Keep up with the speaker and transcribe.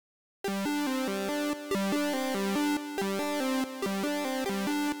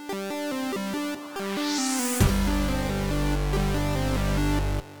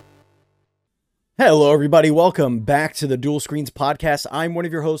Hello, everybody. Welcome back to the Dual Screens podcast. I'm one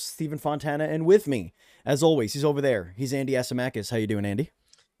of your hosts, Stephen Fontana, and with me, as always, he's over there. He's Andy Asimakis. How you doing, Andy?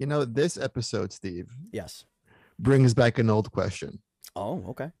 You know, this episode, Steve, Yes. brings back an old question. Oh,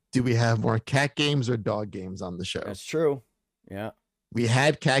 okay. Do we have more cat games or dog games on the show? That's true. Yeah. We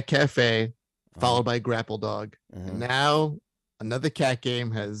had Cat Cafe, followed by Grapple Dog. And now another cat game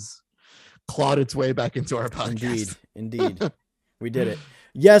has clawed its way back into our podcast. Indeed. We did it.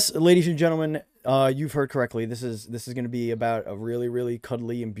 Yes, ladies and gentlemen, you've heard correctly. This is going to be about a really, really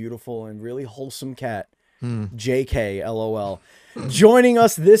cuddly and beautiful and really wholesome cat. JK, LOL. Joining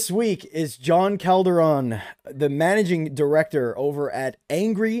us this week is John Kalderon, the managing director over at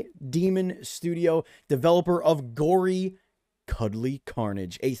Angry Demon Studio, developer of Gori, Cuddly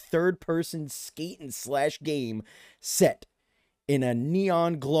Carnage, a third-person skate and slash game set in a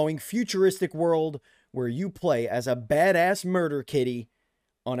neon glowing futuristic world where you play as a badass murder kitty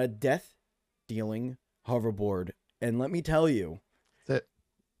on a death-dealing hoverboard. And let me tell you,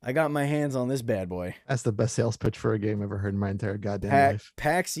 I got my hands on this bad boy. That's the best sales pitch for a game I've ever heard in my entire goddamn life.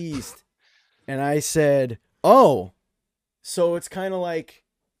 PAX East. And I said, oh, so it's kind of like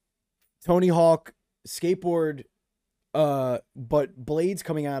Tony Hawk skateboard, but blades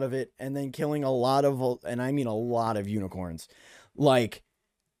coming out of it and then killing a lot of, and I mean a lot of unicorns. Like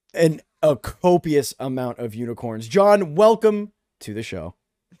a copious amount of unicorns. John, welcome to the show.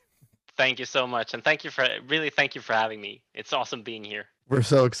 Thank you so much. And thank you for having me. It's awesome being here. We're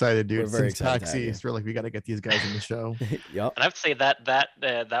so excited, dude. We're very Since excited PAX East, we're like, we got to get these guys in the show. Yep. And I have to say that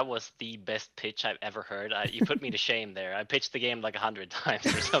was the best pitch I've ever heard. You put me to shame there. I pitched the game like 100 times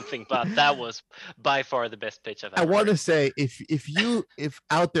or something, but that was by far the best pitch I've ever heard. I want to say, if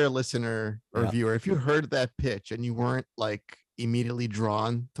out there, listener or viewer, if you heard that pitch and you weren't like immediately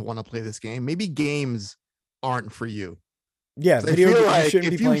drawn to want to play this game, maybe games aren't for you. Yeah, I feel like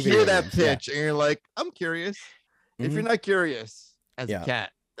if you hear that pitch and you're like, I'm curious. If you're not curious as a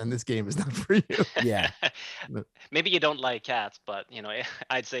cat, then this game is not for you. Yeah. Maybe you don't like cats, but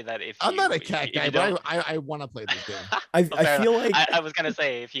I'd say that I'm not a cat guy, but I want to play this game. I feel like I was gonna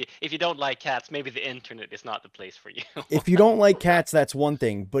say if you don't like cats, maybe the internet is not the place for you. if you don't like cats, that's one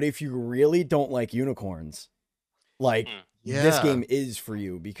thing. But if you really don't like unicorns, like this game is for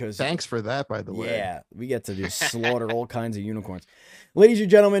you because thanks for that, by the way. Yeah, we get to just slaughter all kinds of unicorns. Ladies and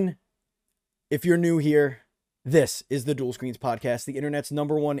gentlemen, if you're new here, this is the Dual Screens podcast, the internet's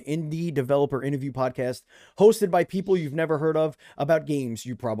 #1 indie developer interview podcast, hosted by people you've never heard of about games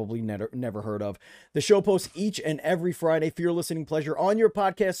you probably never heard of. The show posts each and every Friday for your listening pleasure on your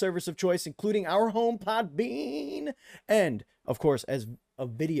podcast service of choice, including our home Podbean, and of course as a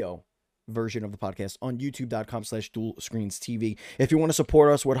video version of the podcast on youtube.com/dualscreens.tv. If you want to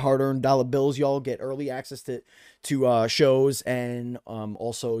support us with hard-earned dollar bills, y'all get early access to shows and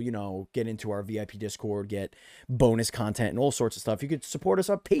also, get into our VIP Discord, get bonus content and all sorts of stuff. You could support us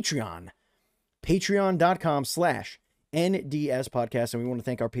on Patreon, patreon.com/NDS podcast. And we want to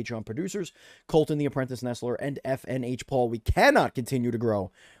thank our Patreon producers, Colton the Apprentice Nestler and FNH Paul. We cannot continue to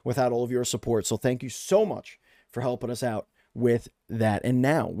grow without all of your support. So thank you so much for helping us out with that. And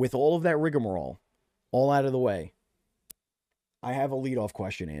now, with all of that rigmarole all out of the way, I have a leadoff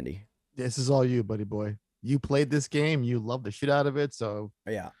question, Andy. This is all you, buddy boy. You played this game. You love the shit out of it. So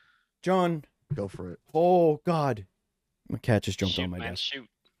yeah, John, go for it. Oh God, my cat just jumped on my desk. Shoot.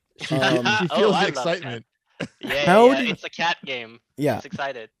 She feels the excitement. Yeah, it's a cat game. Yeah, it's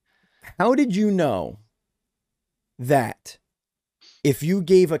excited. How did you know that if you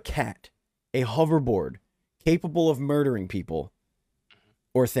gave a cat a hoverboard capable of murdering people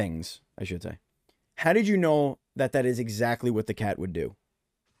or things, I should say, how did you know that is exactly what the cat would do?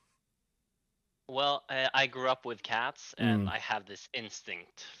 Well, I grew up with cats and I have this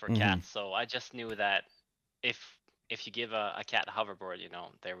instinct for cats. So I just knew that if you give a cat a hoverboard,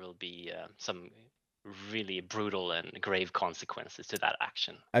 there will be some really brutal and grave consequences to that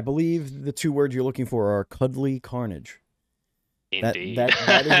action. I believe the two words you're looking for are Cuddly Carnage. Indeed.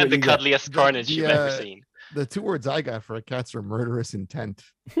 That is the cuddliest carnage you've ever seen. The two words I got for a cat's are murderous intent.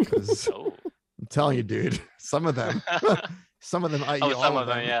 I'm telling you, dude, some of them I eat all of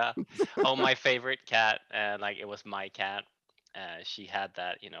them. Yeah. Oh, my favorite cat, it was my cat. She had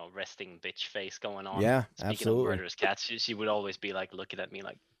that, resting bitch face going on. Yeah, Speaking absolutely. of murderous cats, she would always be like looking at me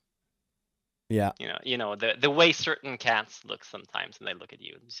like, yeah, the way certain cats look sometimes, and they look at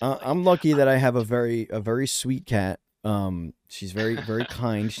you. I'm lucky that I have a very sweet cat. She's very, very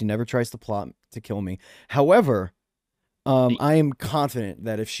kind. She never tries to plot to kill me. However, I am confident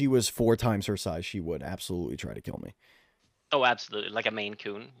that if she was 4 times her size, she would absolutely try to kill me. Oh, absolutely. Like a Maine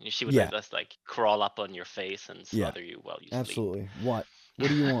Coon. She would just crawl up on your face and smother you while you sleep. Absolutely. What? What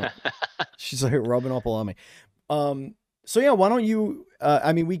do you want? She's like rubbing up all on me. So yeah, why don't you?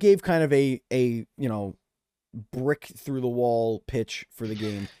 I mean, we gave kind of a brick through the wall pitch for the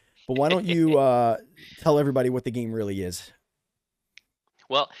game, but why don't you tell everybody what the game really is?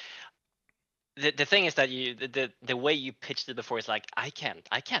 Well, the thing is that the way you pitched it before is like I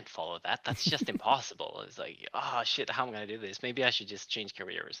can't follow that. That's just impossible. It's like, oh shit, how am I gonna do this? Maybe I should just change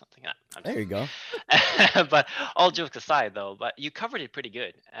career or something. There you go. But all jokes aside, though, but you covered it pretty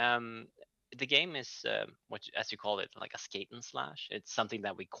good. The game is what, as you call it, like a skate and slash. It's something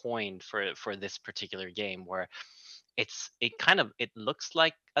that we coined for this particular game, where it looks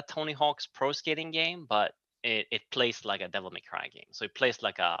like a Tony Hawk's Pro Skating game, but it plays like a Devil May Cry game. So it plays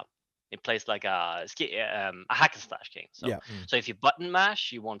like a hack and slash game. So Yeah. so if you button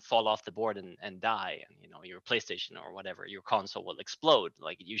mash, you won't fall off the board and die, and your PlayStation or whatever, your console will explode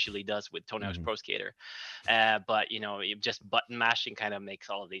like it usually does with Tony Hawk's Pro Skater. But you just button mashing kind of makes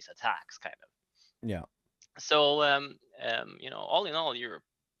all of these attacks kind of. Yeah. So all in all,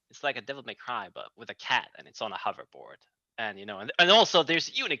 it's like a Devil May Cry but with a cat, and it's on a hoverboard. And also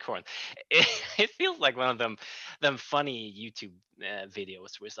there's unicorn. It feels like one of them funny YouTube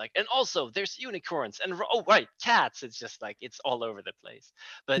videos where it's like, and also there's unicorns and oh right, cats. It's just like it's all over the place.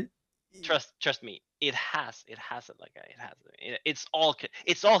 But trust me, it's all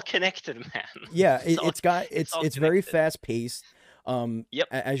connected, man. Yeah, it's very fast paced. Yep.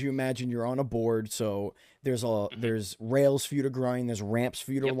 As you imagine, you're on a board, so there's rails for you to grind, there's ramps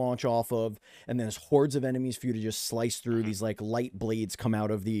for you to launch off of, and there's hordes of enemies for you to just slice through. These like light blades come out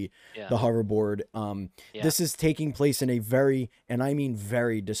of the hoverboard. This is taking place in a very, and I mean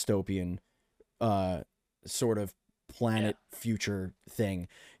very dystopian sort of planet future thing.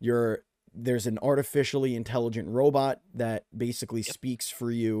 There's an artificially intelligent robot that basically speaks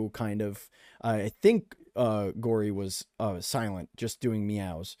for you, kind of. I think Gori was silent, just doing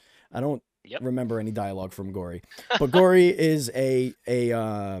meows. I don't remember any dialogue from Gori, but Gori is an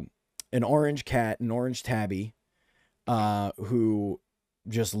orange cat, an orange tabby, who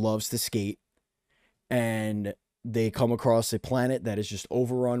just loves to skate, and they come across a planet that is just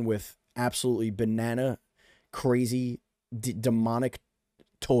overrun with absolutely banana, crazy, demonic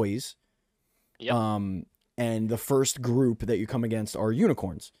toys. Yep. And the first group that you come against are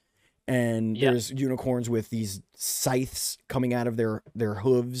unicorns. And there's unicorns with these scythes coming out of their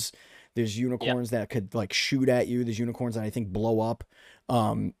hooves. There's unicorns that could like shoot at you. There's unicorns that I think blow up.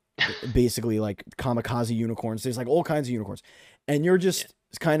 Basically like kamikaze unicorns. There's like all kinds of unicorns. And you're just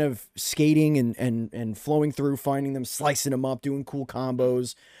kind of skating and flowing through, finding them, slicing them up, doing cool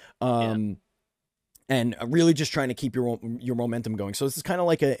combos. And really just trying to keep your momentum going. So this is kind of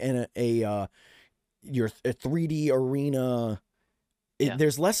like a 3D arena.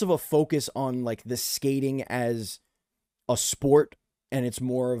 There's less of a focus on like the skating as a sport, and it's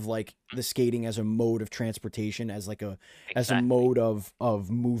more of like the skating as a mode of transportation, as like as a mode of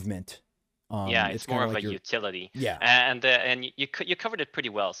movement. It's more of like a utility. Yeah, and you covered it pretty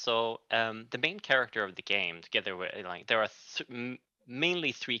well. So the main character of the game, together with like there are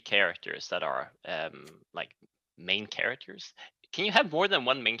mainly three characters that are like main characters. Can you have more than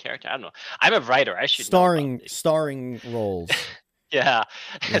one main character? I don't know. I'm a writer. I should starring roles.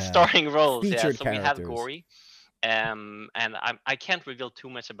 Starring roles. Featured So characters. we have Gori. And I can't revel too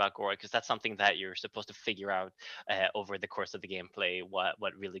much about Gori because that's something that you're supposed to figure out over the course of the gameplay,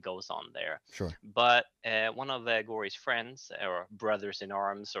 what really goes on there. Sure. But one of Gori's friends, or brothers in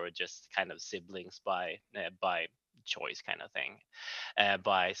arms, or just kind of siblings by choice kind of thing,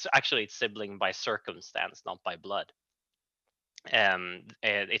 actually it's sibling by circumstance, not by blood.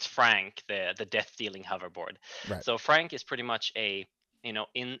 It's Frank, the death-dealing hoverboard. Right. So Frank is pretty much in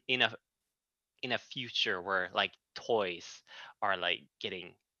a future where like toys are like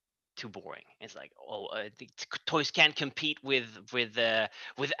getting too boring. It's like, the toys can't compete with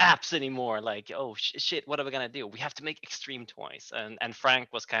apps anymore. Like, shit, what are we gonna do? We have to make extreme toys. And Frank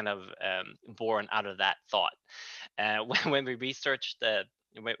was kind of born out of that thought. When we researched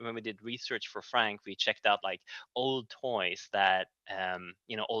when we did research for Frank, we checked out like old toys that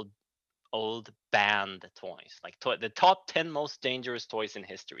old banned toys, like the top 10 most dangerous toys in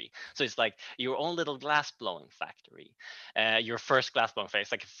history. So it's like your own little glass blowing factory, your first glass blowing factory.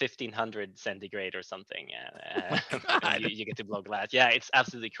 It's like 1500 centigrade or something. You get to blow glass. Yeah, it's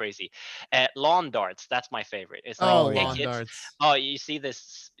absolutely crazy. Lawn darts, that's my favorite. It's like, lawn darts. Oh, you see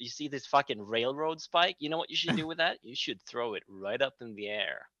this fucking railroad spike? You know what you should do with that? You should throw it right up in the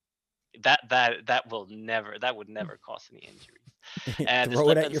air. That would never cause any injuries. And Throw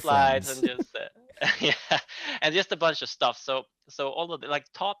it at your slides friends. and just Yeah, and just a bunch of stuff. So all of the like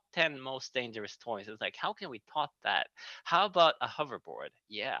top 10 most dangerous toys. It's like, how can we top that? How about a hoverboard?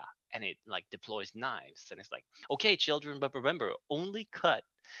 Yeah, and it like deploys knives, and it's like, okay, children, but remember, only cut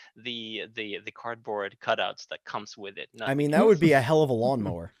the cardboard cutouts that comes with it, I nothing mean, that would else. be a hell of a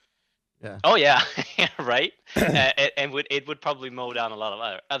lawnmower. Yeah. Oh yeah, right. And it would probably mow down a lot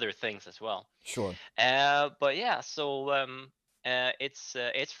of other things as well. Sure. But yeah, so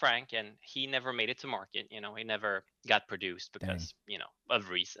it's Frank, and he never made it to market. He never got produced Dang. because of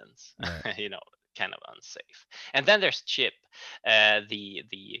reasons, Right. kind of unsafe. And then there's Chip,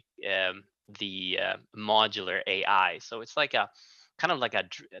 the modular AI. So it's like a kind of like a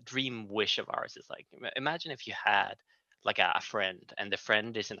dream wish of ours. It's like, imagine if you had like a friend, and the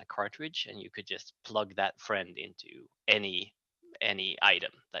friend is in a cartridge, and you could just plug that friend into any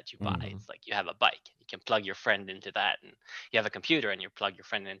item that you buy. Mhm. It's like you have a bike, you can plug your friend into that, and you have a computer and you plug your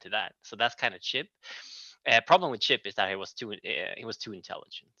friend into that. So that's kind of Chip. Problem with Chip is that he was too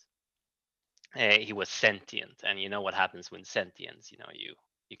intelligent. He was sentient, and you know what happens when sentience.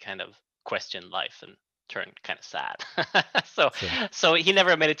 You kind of question life and turn kind of sad. so Sure. so he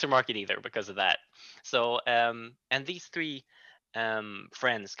never made it to market either because of that. So and these three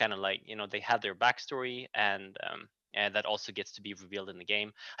friends kind of like they have their backstory, and that also gets to be revealed in the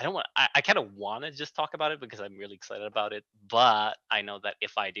game. I don't want I kind of want to just talk about it because I'm really excited about it, but I know that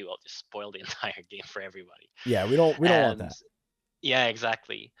if I do, I'll just spoil the entire game for everybody. Yeah, we don't want And that. yeah,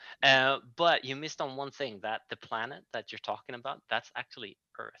 exactly. But you missed on one thing, that the planet that you're talking about, that's actually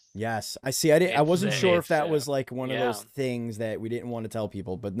Earth. Yes, I see. I It's wasn't sure if it's that was like one of yeah. those things that we didn't want to tell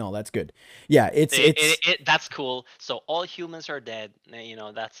people, but no, that's good. Yeah, it's It, it's it, it that's cool. So all humans are dead.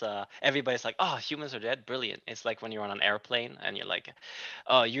 That's everybody's like, oh, humans are dead. Brilliant. It's like when you're on an airplane and you're like,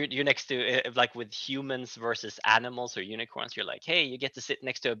 oh, you're next to like with humans versus animals or unicorns. You're like, hey, you get to sit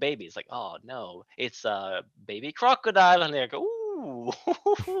next to a baby. It's like, oh no, it's a baby crocodile, and they go, ooh,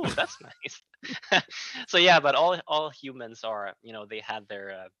 that's nice. So yeah, but all humans are, they had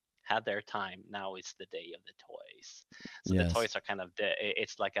their time. Now it's the day of the toys. So the yes. toys are kind of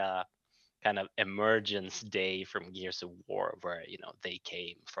it's like a kind of emergence day from Gears of War, where they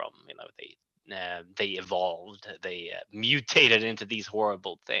came from, they evolved, they mutated into these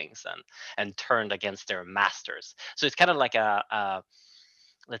horrible things, and turned against their masters. So it's kind of like a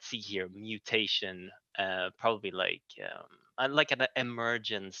let's see here, mutation, probably like an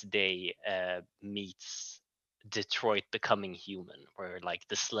emergence day meets Detroit becoming human, where like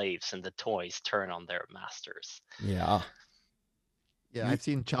the slaves and the toys turn on their masters. Yeah. Yeah, Ye- I've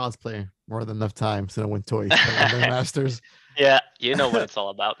seen Child's Play more than enough times to know when toys turn on their masters. Yeah, you know what it's all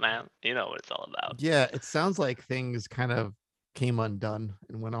about, man. You know what it's all about. Yeah, it sounds like things kind of came undone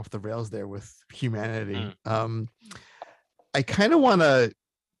and went off the rails there with humanity. Mm. I kind of want to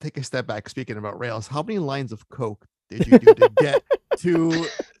take a step back. Speaking about rails, how many lines of coke did you do to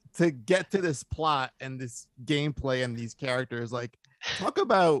to get to this plot and this gameplay and these characters? Like, talk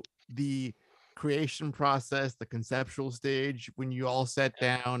about the creation process, the conceptual stage when you all sat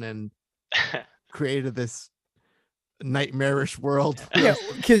down and created this nightmarish world. Yeah,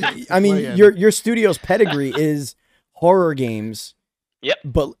 because to I mean, play in. your studio's pedigree is horror games, Yep.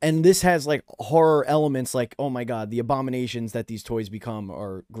 and this has like horror elements, like, oh my god, the abominations that these toys become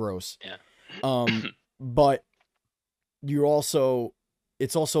are gross. Yeah. But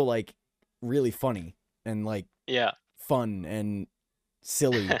it's also like really funny and like Yeah. fun and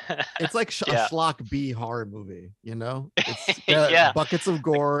silly. It's like a Yeah. schlock B horror movie, It's Yeah. buckets of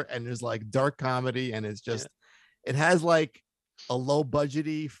gore and there's like dark comedy, and it's just it has like a low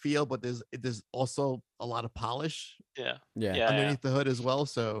budgety feel, but there's also a lot of polish Yeah. Yeah. Yeah. underneath the hood as well.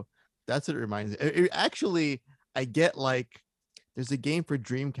 So that's what it reminds me. It actually, I get like there's a game for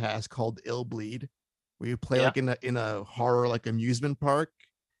Dreamcast called Ill Bleed, where you play Yeah. like in a horror like amusement park,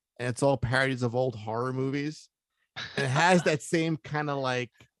 and it's all parodies of old horror movies. And it has that same kind of like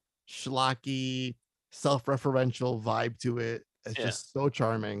schlocky, self-referential vibe to it. It's Yeah. just so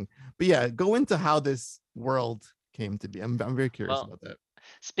charming. But yeah, go into how this world came to be. I'm very curious Well, about that.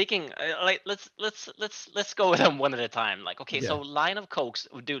 speaking, like let's go with them one at a time. Like, okay, so Yeah. line of cokes,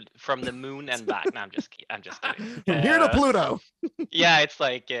 dude, from the moon and back. No, I'm just kidding. From here to Pluto. Yeah, it's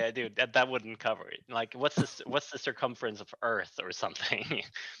like, dude, that wouldn't cover it. Like, what's the circumference of Earth or something?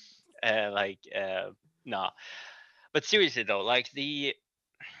 Like, no. But seriously though, like the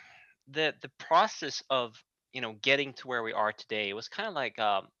process of getting to where we are today was kind of like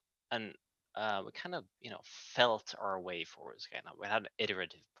an we kind of felt our way forwards. Kind of, we had an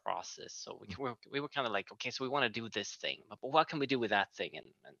iterative process, so we were kind of like, okay, so we want to do this thing, but what can we do with that thing,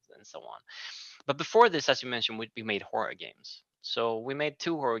 and so on. But before this, as you mentioned, we made horror games. So we made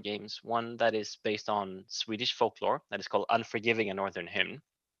 2 horror games. One that is based on Swedish folklore that is called Unforgiving: A Northern Hymn.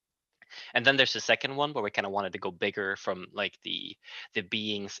 And then there's the second one where we kind of wanted to go bigger from like the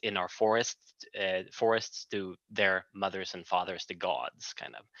beings in our forests to their mothers and fathers, the gods,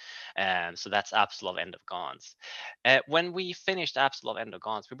 kind of. And so that's Absol End of Gauns. When we finished Absol End of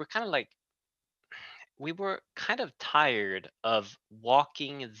Gauns, we were kind of tired of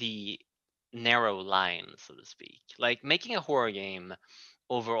walking the narrow line, so to speak. Like making a horror game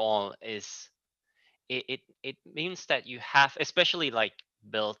overall is it means that you have, especially like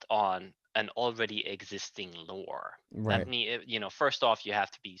built on an already existing lore. Right. First off, you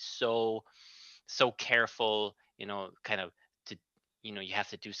have to be so careful, kind of to, you have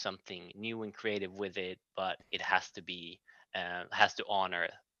to do something new and creative with it, but it has to honor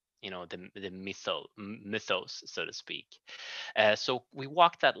the mythos, so to speak. So we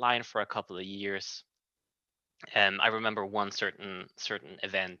walked that line for a couple of years. I remember one certain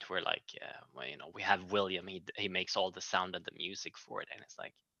event where like we have William, he makes all the sound and the music for it, and it's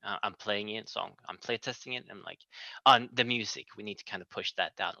like I'm playing it, so I'm play testing it, and I'm like, on the music we need to kind of push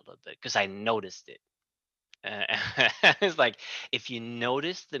that down a little bit because I noticed it. It's like if you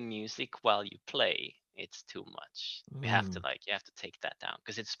notice the music while you play, it's too much. You have to take that down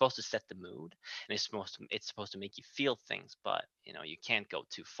because it's supposed to set the mood, and it's supposed to make you feel things, but you can't go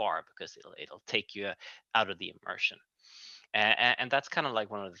too far because it'll take you out of the immersion. And that's kind of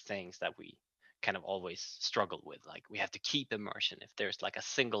like one of the things that we kind of always struggle with. Like we have to keep immersion. If there's like a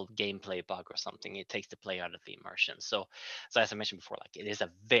single gameplay bug or something, it takes the play out of the immersion. So as I mentioned before, like it is a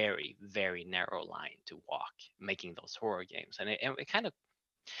very, very narrow line to walk making those horror games. And it kind of,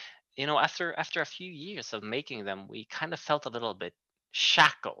 after a few years of making them, we kind of felt a little bit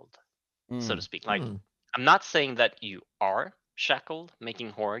shackled, so to speak. Like I'm not saying that you are shackled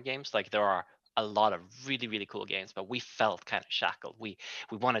making horror games. Like there are a lot of really, really cool games, but we felt kind of shackled. We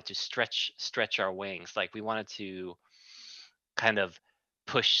wanted to stretch our wings. Like we wanted to kind of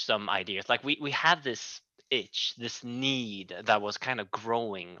push some ideas. Like we had this itch, this need that was kind of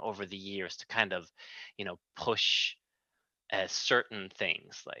growing over the years to kind of push certain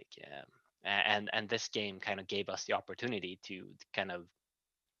things. Like and this game kind of gave us the opportunity to kind of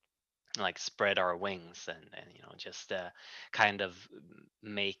like spread our wings and just kind of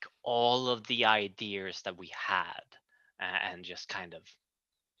make all of the ideas that we had and just kind of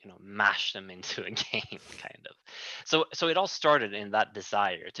mash them into a game, kind of. So it all started in that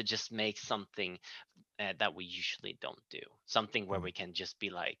desire to just make something that we usually don't do, something where we can just be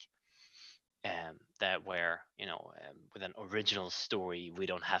like that where with an original story we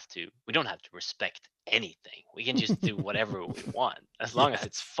don't have to respect anything. We can just do whatever we want as long as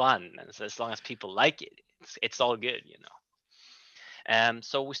it's fun and as long as people like it. It's all good.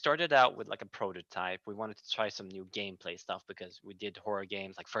 So we started out with like a prototype. We wanted to try some new gameplay stuff because we did horror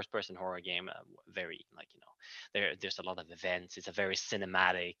games, like first person horror game, very like there's a lot of events. It's a very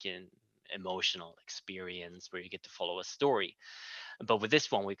cinematic and emotional experience where you get to follow a story. But with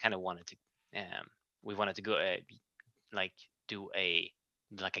this one, we kind of wanted to go like do a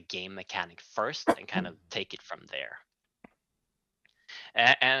game mechanic first and kind of take it from there.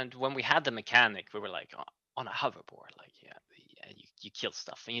 And when we had the mechanic, we were like on a hoverboard, like you kill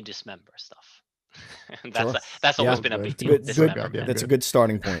stuff and you dismember stuff. And that's always been a big deal. That's a good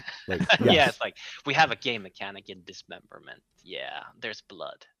starting point. Like yeah, it's like we have a game mechanic in dismemberment. Yeah, there's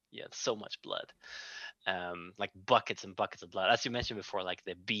blood. Yeah, so much blood. Like buckets and buckets of blood, as you mentioned before, like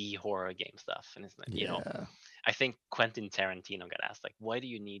the B horror game stuff. And it's like I think Quentin Tarantino got asked like, why do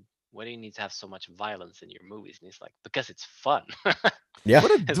you need to have so much violence in your movies? And he's like, because it's fun. Yeah.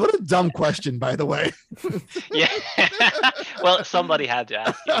 What a dumb question, by the way. Yeah. Well, somebody had to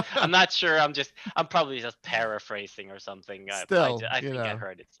ask you. I'm not sure. I'm probably just paraphrasing or something. Still, I think I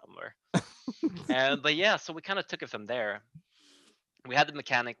heard it somewhere. But yeah, so we kind of took it from there. We had the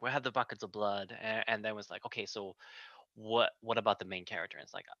mechanic, we had the buckets of blood, and then was like, okay, so what about the main character? And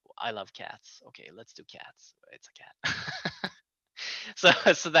it's like, I love cats. Okay, let's do cats. It's a cat.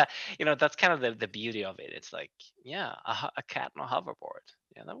 So that that's kind of the beauty of it. It's like, yeah, a cat on a hoverboard.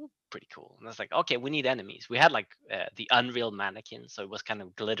 Yeah, that would be pretty cool. And it's like, okay, we need enemies. We had like the Unreal mannequin, so it was kind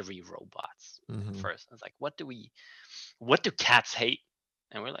of glittery robots at first. It's like, what do cats hate?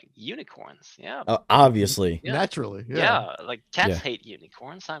 And we're like, unicorns. Yeah. Obviously. Yeah. Naturally. Yeah. Like cats hate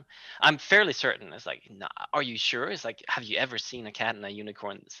unicorns. I'm fairly certain. It's like, nah, are you sure? It's like, have you ever seen a cat and a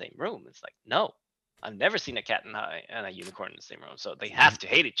unicorn in the same room? It's like, no, I've never seen a cat and a unicorn in the same room. So they have to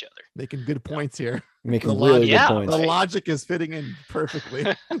hate each other. Making good points here. Making really good points. The logic is fitting in perfectly.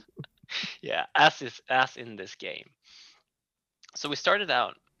 Yeah, as in this game. So we started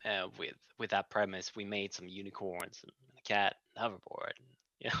out with that premise. We made some unicorns and a cat hoverboard,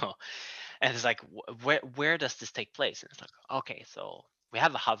 you know. And it's like, where does this take place? And it's like, okay, so we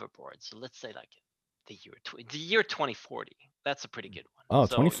have a hoverboard. So let's say like the year 2040. That's a pretty good one. Oh,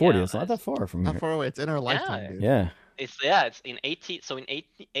 So 2040. yeah, It's not that far from How here. far away? It's in our lifetime, yeah, dude. Yeah. it's in 18. So in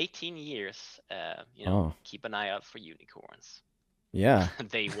 18 years, you know, Oh. keep an eye out for unicorns. Yeah.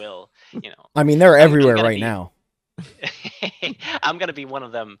 They will, you know. I mean, they're I'm everywhere gonna right be- now. I'm gonna be one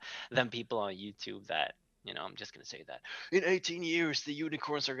of them people on YouTube that, you know, I'm just gonna say that in 18 years the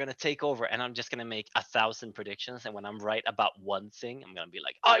unicorns are gonna take over, and I'm just gonna make 1,000 predictions, and when I'm right about one thing, I'm gonna be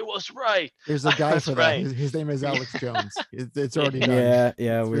like, I was right. There's a guy was for that. right. His name is Alex Jones. It's already done.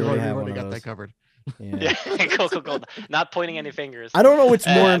 Yeah, we already have one already of got those. that covered. Yeah. Cool. Not pointing any fingers. I don't know what's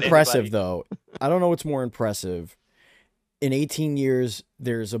more at impressive anybody. though. I don't know what's more impressive. In 18 years,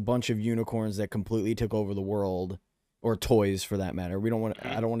 there's a bunch of unicorns that completely took over the world, or toys for that matter. We don't want.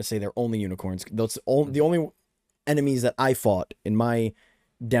 I don't want to say they're only unicorns. That's the only enemies that I fought in my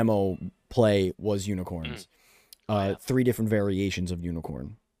demo play was unicorns. Yeah. 3 different variations of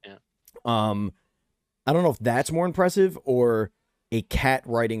unicorn. Yeah. I don't know if that's more impressive or a cat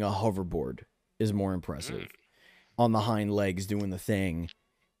riding a hoverboard is more impressive on the hind legs doing the thing.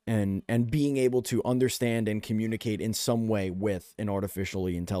 And being able to understand and communicate in some way with an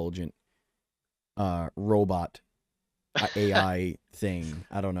artificially intelligent robot AI thing.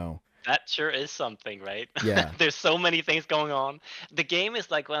 I don't know. That sure is something, right? Yeah. There's so many things going on. The game is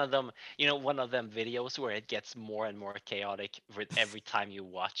like one of them, you know, one of them videos where it gets more and more chaotic with every time you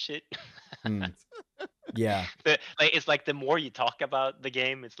watch it. Yeah. It's like the more you talk about the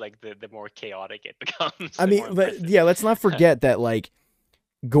game, it's like the more chaotic it becomes. I mean, yeah, let's not forget that like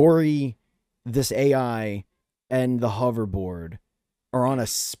Gori, this AI, and the hoverboard are on a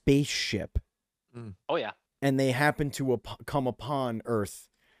spaceship. Oh yeah. And they happen to come upon Earth,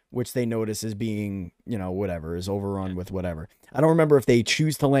 which they notice as being, you know, whatever, is overrun with whatever. I don't remember if they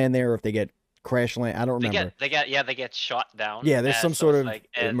choose to land there or if they get crash land. I don't remember. They get shot down. Yeah, there's some sort of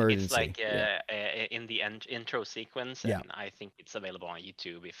emergency. It's like in the intro sequence, and I think it's available on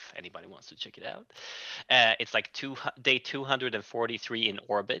YouTube if anybody wants to check it out. It's like day 243 in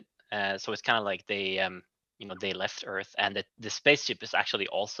orbit. So it's kind of like they you know, they left Earth, and the spaceship is actually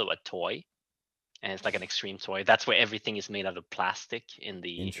also a toy, and it's like an extreme toy. That's where everything is made out of plastic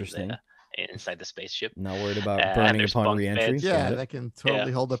inside the spaceship. Not worried about burning upon re-entry. Yeah, that can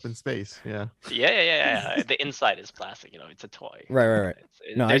totally hold up in space. Yeah. Yeah. The inside is plastic. You know, it's a toy. Right.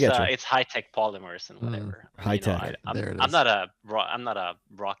 No, I get you. It's high tech polymers and whatever. High tech. I'm not a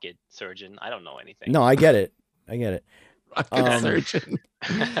rocket surgeon. I don't know anything. No, I get it. Rocket surgeon.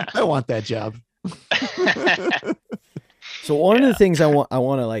 I want that job. So one of the things I want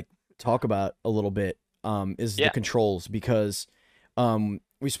to like talk about a little bit is the controls, because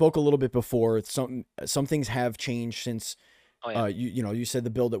we spoke a little bit before. Some things have changed since you know, you said the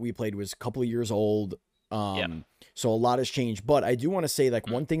build that we played was a couple of years old. So a lot has changed, but I do want to say like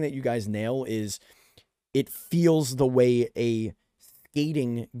one thing that you guys nail is it feels the way a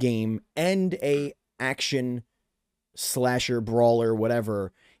skating game and a action slasher brawler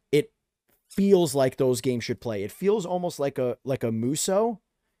whatever, it feels like those games should play. It feels almost like a Muso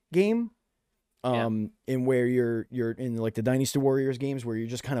game. In where you're in like the Dynasty Warriors games where you're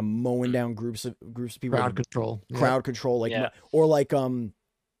just kind of mowing down groups of people, crowd control, like or like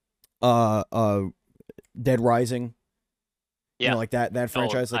Dead Rising, you know, like that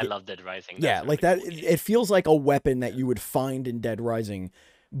franchise. I love Dead Rising. That's like really that. Cool it feels like a weapon that you would find in Dead Rising,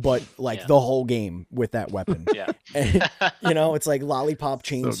 but like the whole game with that weapon. And, you know, it's like lollipop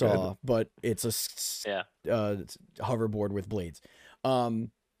chainsaw, so but it's a hoverboard with blades.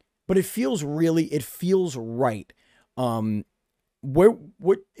 But it feels right.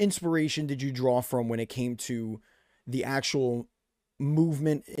 What inspiration did you draw from when it came to the actual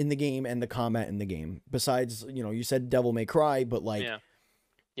movement in the game and the combat in the game? Besides, you know, you said Devil May Cry, but like,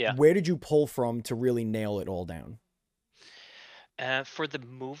 where did you pull from to really nail it all down? For the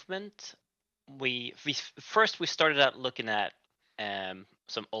movement, we started out looking at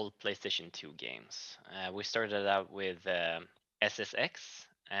some old PlayStation 2 games. We started out with SSX.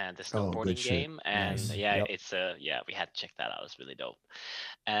 And the snowboarding game, and nice. It's we had to check that out. It's really dope.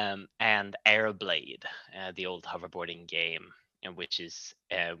 And Airblade, the old hoverboarding game, and which is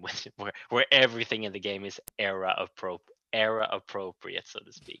where everything in the game is era appropriate, so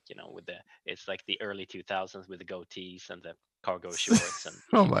to speak. You know, it's like the early 2000s with the goatees and the cargo shorts and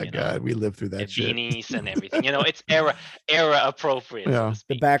oh my god, we lived through that beanies and everything. You know, it's era appropriate. Yeah,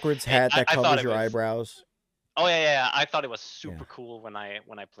 the backwards hat that covers your eyebrows. Oh yeah. I thought it was super cool when I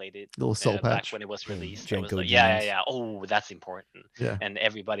played it. Little soul patch back when it was released. Janko like, yeah. Oh, that's important. Yeah. And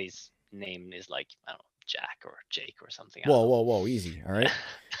everybody's name is like, I don't know, Jack or Jake or something. Whoa, easy. All right.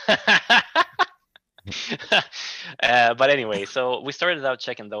 But anyway, so we started out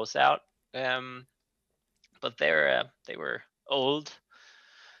checking those out. But they were old.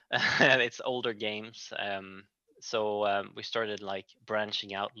 It's older games. So we started like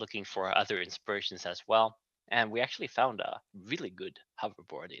branching out, looking for other inspirations as well. And we actually found a really good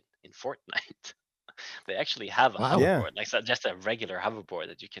hoverboard in Fortnite. They actually have a Wow. hoverboard, like just a regular hoverboard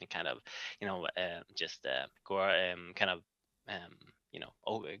that you can kind of, just go kind of,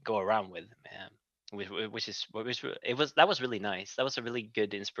 go around with. That was really nice. That was a really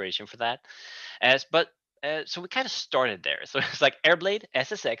good inspiration for that. So we kind of started there. So it's like Airblade,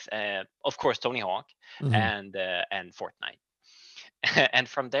 SSX, of course Tony Hawk, Mhm. and Fortnite. And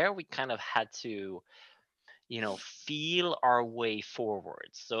from there we kind of had to, feel our way forward.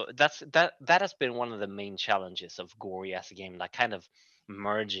 So that has been one of the main challenges of Gori as a game, like kind of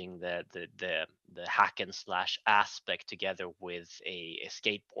merging the hack and slash aspect together with a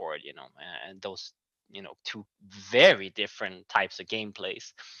skateboard, and those, two very different types of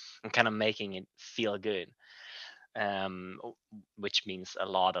gameplays, and kind of making it feel good, which means a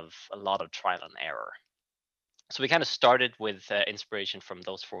lot of trial and error. So we kind of started with inspiration from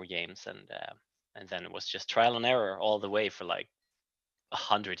those 4 games, and then it was just trial and error all the way for like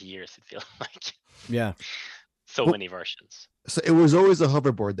 100 years. It feels like Yeah. so Well- many versions. So it was always a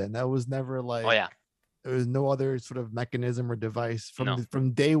hoverboard then. That was never like, Oh yeah, there was no other sort of mechanism or device from No.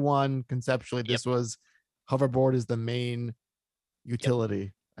 from day one. Conceptually, Yep. this was hoverboard is the main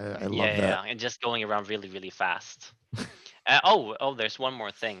utility. I love yeah, that. and just going around really, really fast. There's one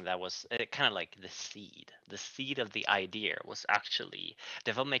more thing that was kind of like the seed. The seed of the idea was actually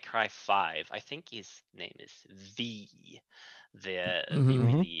Devil May Cry 5. I think his name is V, the Mhm.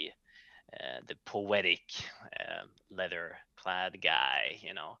 really the poetic leather-clad guy.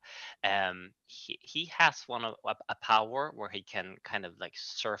 He has a power where he can kind of like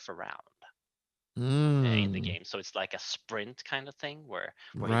surf around in the Mm, game. So it's like a sprint kind of thing where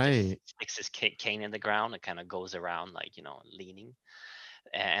he right. just sticks his cane in the ground and kind of goes around like, leaning.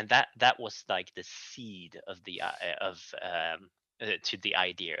 And that was like the seed of the to the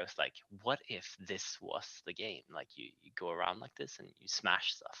idea of like, what if this was the game? Like you go around like this and you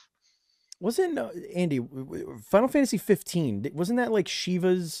smash stuff. Wasn't Andy Final Fantasy 15? Wasn't that like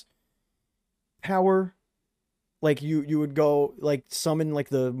Shiva's power? Like you would go like summon like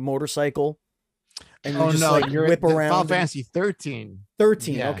the motorcycle, and you just like you're whip the around. Final and- Fantasy 13.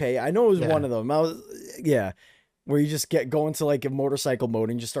 13. Yeah. Okay, I know it was Yeah. one of them. Where you just go into like a motorcycle mode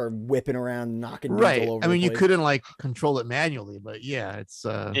and just start whipping around, knocking dudes Right. all over I mean, the you place. couldn't like control it manually, but yeah, it's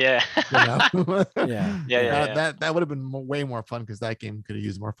Yeah. Yeah. Yeah. That would have been way more fun because that game could have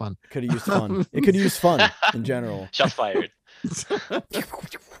used more fun. Could have used fun. It could have used fun in general. Shots fired.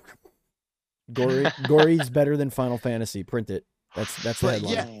 Gori's better than Final Fantasy. Print it. That's the But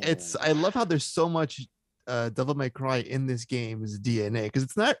headline. yeah, I love how there's so much Devil May Cry in this game's DNA, because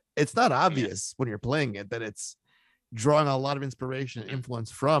it's not obvious when you're playing it that it's drawing a lot of inspiration and influence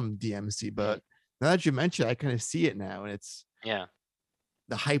from DMC. But now that you mention it, I kind of see it now, and it's the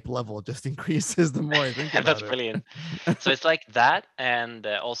hype level just increases the more I think about That's it. brilliant. So it's like that, and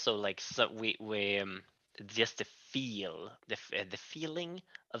also like, so we just the feeling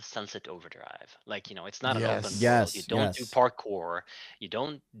of Sunset Overdrive. Like, it's not an open world. Yes. You don't do parkour. You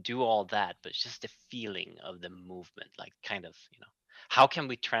don't do all that, but it's just the feeling of the movement. Like, kind of, how can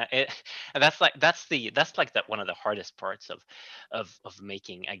we try it? And that's like that one of the hardest parts of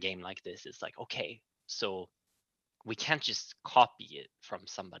making a game like this. Is like, okay, so we can't just copy it from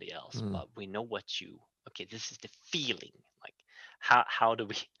somebody else, but we know this is the feeling. Like, how do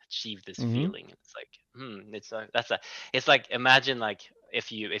we achieve this feeling? And it's like, it's like, imagine like if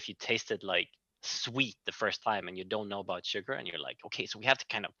you tasted like sweet the first time and you don't know about sugar, and you're like, okay, so we have to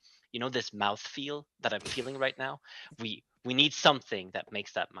kind of, this mouth feel that I'm feeling right now. We need something that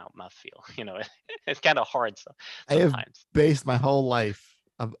makes that mouth feel. It's kind of hard I have sometimes. based my whole life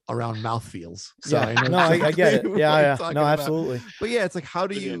around mouthfeels. So Yeah. I know No, I get it. exactly what Yeah. you're Yeah. talking No, about. absolutely. But yeah, it's like, how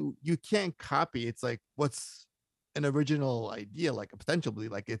do Brilliant. you can't copy? It's like, what's an original idea, like potentially,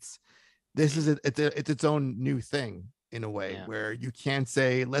 like it's its own new thing in a way, where you can't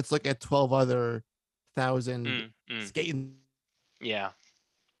say, let's look at 12 other thousand skating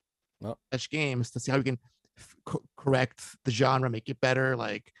games to see how we can correct the genre, make it better.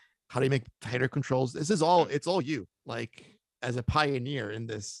 Like, how do you make tighter controls? This is all, it's all you, like, as a pioneer in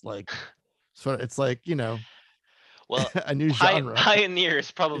this, like, sort of, it's like, Well, a new genre. pioneer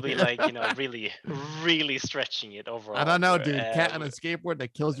is probably like, really, really stretching it overall. I don't know, dude. Cat on a skateboard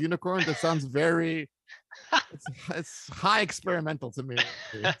that kills unicorns. That sounds very it's high experimental to me.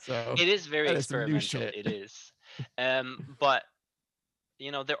 So It is very that is some new experimental. shit. It is, but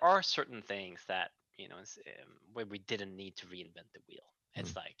there are certain things that where we didn't need to reinvent the wheel.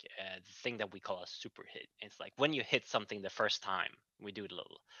 It's like the thing that we call a super hit. It's like when you hit something the first time, we do a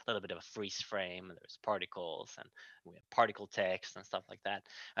little bit of a freeze frame. And there's particles, and we have particle text and stuff like that.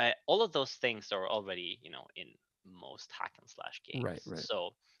 All of those things are already in most hack and slash games. Right. So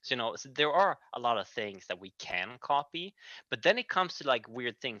there are a lot of things that we can copy, but then it comes to like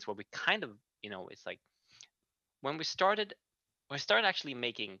weird things where we kind of it's like when we started actually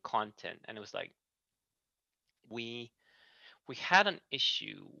making content, and it was like we we had an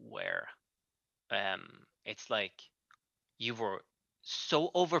issue where it's like you were so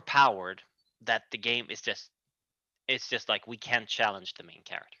overpowered that the game is just it's just like we can't challenge the main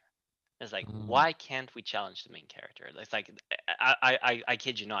character. It's like, Mm. why can't we challenge the main character? It's like I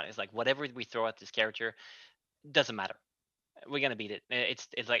kid you not. It's like whatever we throw at this character doesn't matter. We're gonna beat it. It's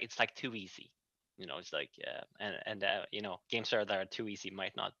like too easy. It's like games that are too easy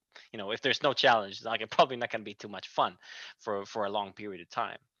might not. If there's no challenge, it's like probably not gonna be too much fun for a long period of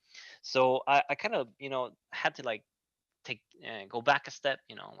time. So I kind of had to like take go back a step.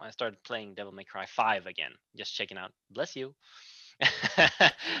 I started playing Devil May Cry 5 again, just checking out. Bless you.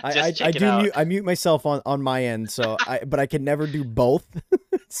 I Just check it do out. mute myself on my end, but I can never do both.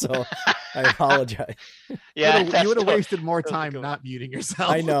 So I apologize. Yeah, You would have that's wasted more totally time cool. not muting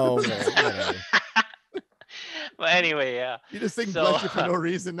yourself. I know, but whatever. But anyway, yeah. You just sing So bless you for no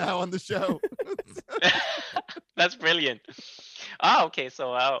reason now on the show. that's brilliant. Oh, okay.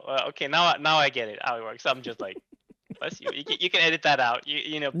 So okay, now I get it how it works. I'm just like, bless you. You can edit that out.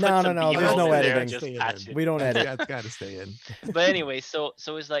 Put No, some no, B there's roll no in there, editing. just patch it. We don't edit. That's got to stay in. But anyway, so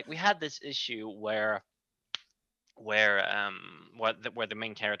it's like we had this issue where the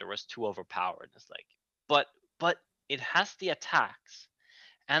main character was too overpowered. It's like, but it has the attacks,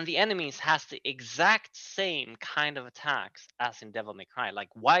 and the enemies has the exact same kind of attacks as in Devil May Cry. Like,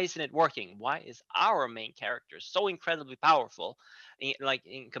 why isn't it working? Why is our main character so incredibly powerful, like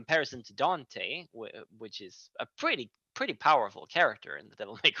in comparison to Dante, which is a pretty powerful character in the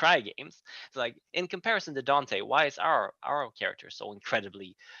Devil May Cry games? It's like in comparison to Dante, why is our character so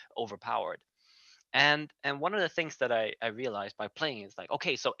incredibly overpowered? And one of the things that I realized by playing is like,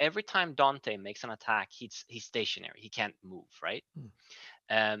 okay, so every time Dante makes an attack, he's stationary. He can't move, right?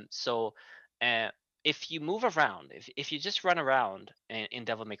 So uh, if you move around, if you just run around in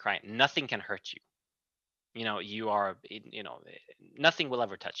Devil May Cry, nothing can hurt you. You are, nothing will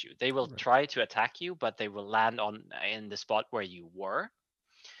ever touch you. They will try to attack you, but they will land in the spot where you were.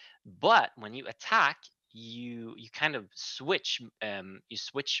 But when you attack, you kind of switch you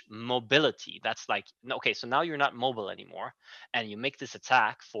switch mobility. That's like, okay, so now you're not mobile anymore, and you make this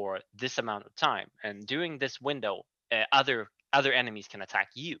attack for this amount of time, and during this window, other enemies can attack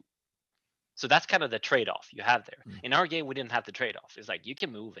you. So that's kind of the trade-off you have there. In our game, we didn't have the trade-off. It's like you can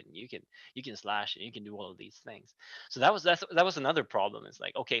move and you can slash and you can do all of these things. So that was another problem. It's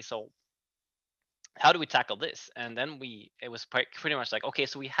like, okay, so how do we tackle this? And then it was pretty much like, okay,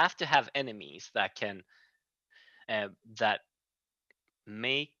 so we have to have enemies that can that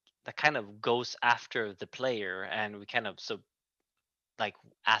make that kind of goes after the player, and we kind of like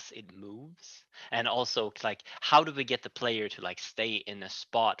as it moves, and also like how do we get the player to like stay in a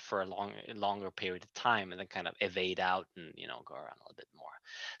spot for a longer period of time, and then kind of evade out and go around a little bit more.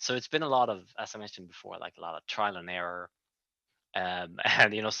 So it's been a lot of, as I mentioned before, like a lot of trial and error. And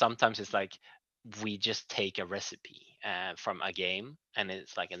sometimes it's like we just take a recipe from a game, and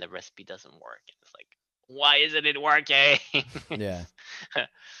it's like, and the recipe doesn't work, and it's like, why isn't it working? Yeah.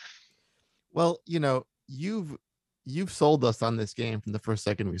 Well, you've sold us on this game from the first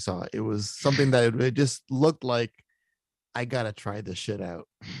second we saw it. It was something that it just looked like, I gotta try this shit out.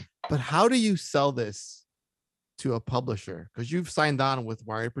 But how do you sell this to a publisher? Because you've signed on with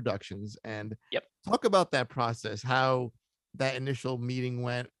Wired Productions, and Yep. Talk about that process, how that initial meeting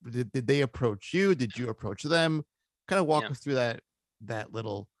went. Did they approach you? Did you approach them? Kind of walk us through that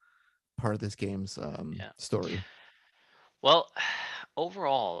little part of this game's story. Well,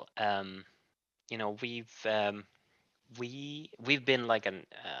 overall, we've been like an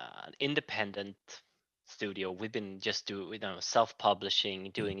independent studio. We've been just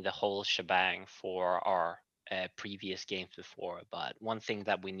self-publishing, doing the whole shebang for our previous games before. But one thing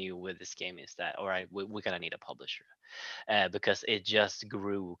that we knew with this game is that, all right, we're gonna need a publisher because it just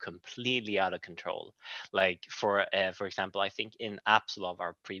grew completely out of control. Like for example, I think in Absolov,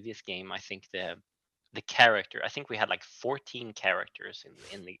 our previous game, I think the character, I think we had like 14 characters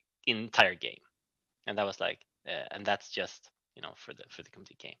in the entire game, and that was like and that's just for the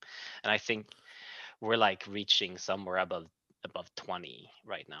complete game. And I think we're like reaching somewhere above 20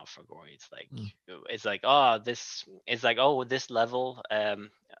 right now for Gori. It's like, oh, this level,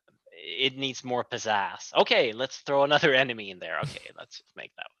 it needs more pizzazz. Okay, let's throw another enemy in there. Okay, let's just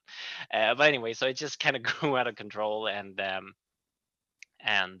make that one. But anyway, so it just kind of grew out of control, and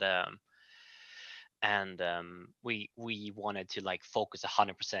we wanted to like focus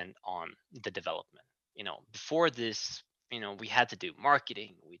 100% on the development. Before this, we had to do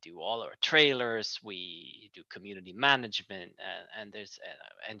marketing, we do all our trailers, we do community management, and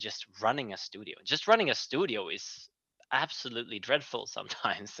just running a studio. Just running a studio is absolutely dreadful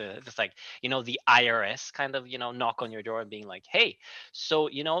sometimes. It's like, the IRS kind of, knock on your door and being like, hey, so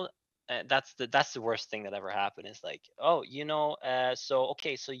that's the worst thing that ever happened. Is like, oh, so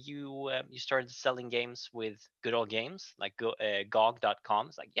okay, so you started selling games with Good Old Games, like GOG.com.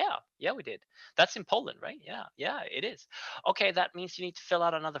 It's like, yeah, we did. That's in Poland, right? Yeah, it is. Okay, that means you need to fill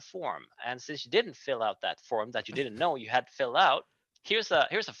out another form, and since you didn't fill out that form that you didn't know you had to fill out, here's a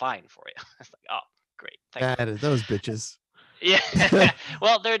fine for you. It's like, oh, great, thanks. Those bitches. Yeah.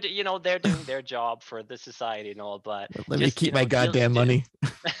 Well, they're doing their job for the society and all, but let me keep my goddamn money.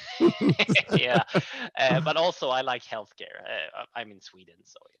 Yeah, but also I like healthcare. I'm in Sweden,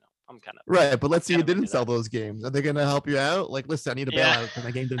 so I'm kind of right. But let's say you didn't sell those games. Are they gonna help you out? Like, listen, I need a bailout because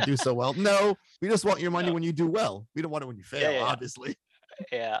my game didn't do so well. No, we just want your money when you do well. We don't want it when you fail, obviously.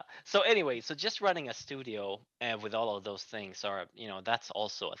 Yeah. So anyway, so just running a studio with all of those things are, that's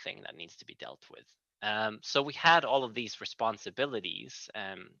also a thing that needs to be dealt with. So we had all of these responsibilities.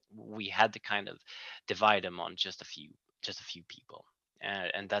 We had to kind of divide them on just a few people,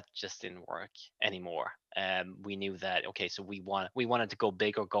 and that just didn't work anymore. We knew that, okay, so we wanted to go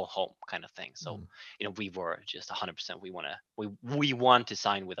big or go home kind of thing. So we were just 100%. We want to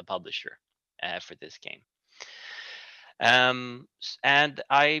sign with a publisher for this game. And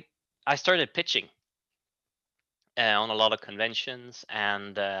I started pitching on a lot of conventions,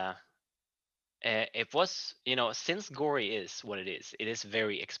 and it was, since Gori is what it is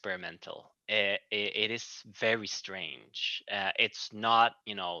very experimental. It is very strange. It's not,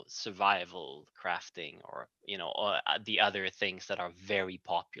 survival crafting or the other things that are very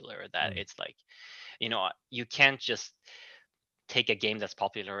popular. That it's like, you can't just take a game that's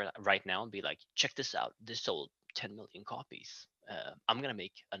popular right now and be like, check this out, this sold 10 million copies. I'm gonna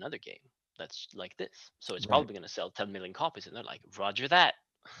make another game that's like this, so it's probably gonna sell 10 million copies. And they're like, Roger that.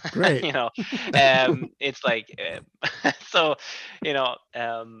 Great. It's like, so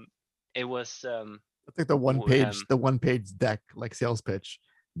it was I think the one page deck, like sales pitch.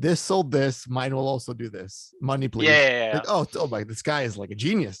 This sold this, mine will also do this. Money, please. Yeah. Like, oh my, this guy is like a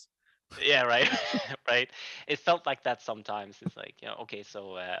genius. Yeah, right. Right. It felt like that sometimes. It's like, okay,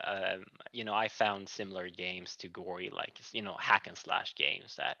 so I found similar games to Gori, like, hack and slash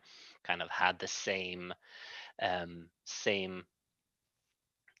games that kind of had the same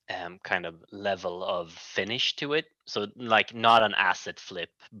kind of level of finish to it. So like, not an asset flip,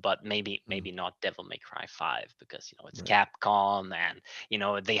 but maybe not Devil May Cry 5, because it's Capcom, and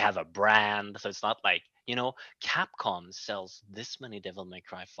they have a brand. So it's not like, Capcom sells this many Devil May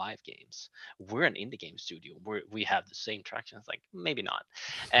Cry 5 games. We're an indie game studio. We have the same traction. It's like, maybe not.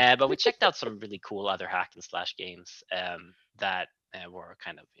 But we checked out some really cool other hack and slash games that were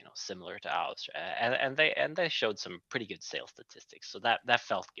kind of similar to ours, and they showed some pretty good sales statistics. So that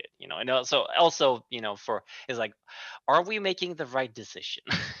felt good, and also for, it's like, are we making the right decision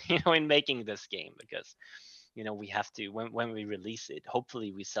in making this game? Because we have to, when we release it,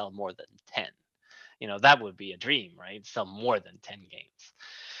 hopefully we sell more than 10. That would be a dream, right? Sell more than 10 games.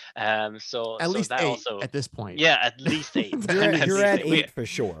 So at least that 8 also, at this point. Yeah, at least 8. You're at 8 for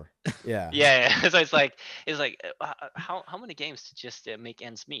sure. Yeah. Yeah. So it's like how many games to just make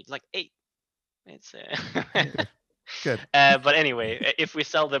ends meet? Like 8. It's good. But anyway, if we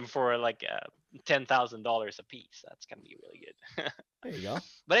sell them for like $10,000 a piece, that's gonna be really good. There you go.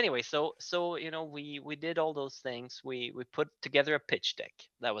 But anyway, so we did all those things. We put together a pitch deck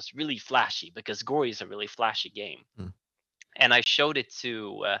that was really flashy, because Gori is a really flashy game. And I showed it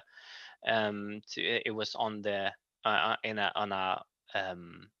to it was on the in an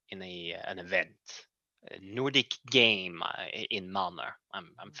event, a Nordic game in Malmö.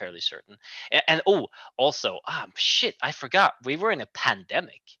 I'm fairly certain. And also, shit, I forgot, we were in a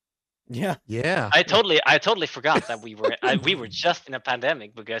pandemic. Yeah. I totally forgot that we were just in a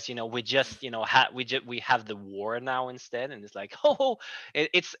pandemic, because we just we have the war now instead. And it's like,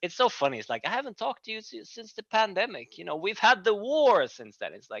 it's so funny. It's like, I haven't talked to you since the pandemic. We've had the war since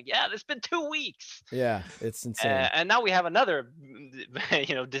then. It's like, yeah, it's been 2 weeks. Yeah, it's insane. And now we have another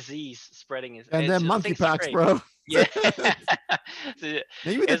disease spreading. And then monkeypox, bro. Yeah. So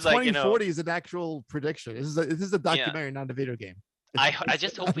Maybe the it's like, 2040 is an actual prediction. This is a yeah. documentary, not a video game. I It's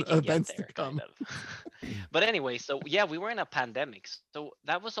just hope we can get events to there, kind come. of. But anyway, so yeah, we were in a pandemic, so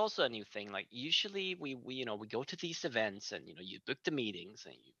that was also a new thing. Like usually we go to these events and you book the meetings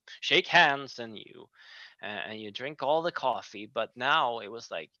and you shake hands and you drink all the coffee. But now it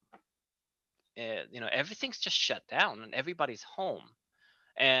was like everything's just shut down and everybody's home.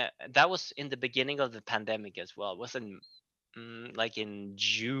 That was in the beginning of the pandemic as well. It was like in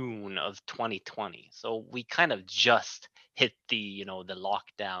June of 2020. So we kind of just hit the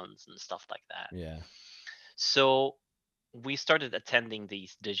lockdowns and stuff like that. Yeah. So we started attending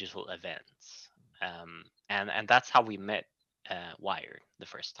these digital events, and that's how we met Wired the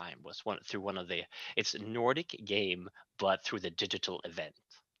first time. Was through one of the it's a Nordic game, but through the digital event.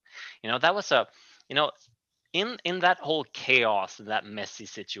 That was a you know in that whole chaos and that messy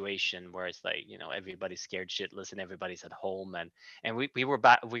situation where it's like everybody's scared shitless and everybody's at home, and we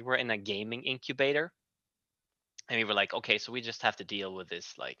were in a gaming incubator, and we were like, okay, so we just have to deal with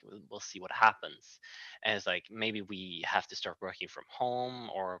this, like we'll see what happens. And it's like maybe we have to start working from home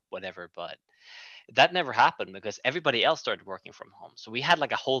or whatever, but that never happened because everybody else started working from home, so we had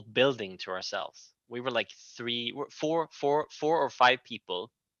like a whole building to ourselves. We were like four or five people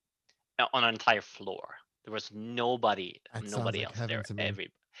on an entire floor. There was That sounds nobody like else heaven there. to me.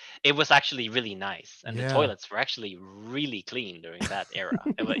 It was actually really nice, and the Yeah. toilets were actually really clean during that era.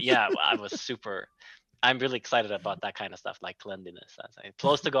 Yeah, I was super. I'm really excited about that kind of stuff, like cleanliness. That's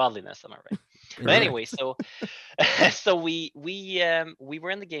close to godliness. Am I right? But Yeah. anyway, so so we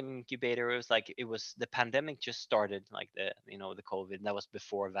were in the game incubator. It was the pandemic just started, like the COVID. That was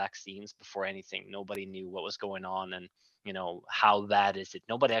before vaccines, before anything. Nobody knew what was going on, and how bad is it.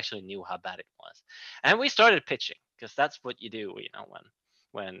 Nobody actually knew how bad it was, and we started pitching because that's what you do.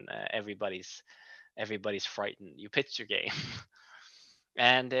 When everybody's frightened, you pitch your game.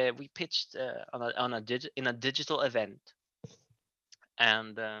 And we pitched in a digital event,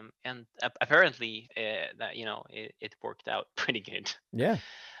 and apparently that it worked out pretty good. Yeah.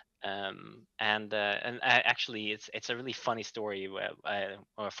 Actually, it's a really funny story or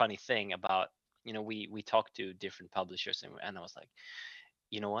a funny thing about we talked to different publishers, and I was like,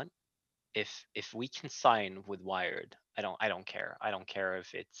 you know what, if we can sign with Wired, I don't care. I don't care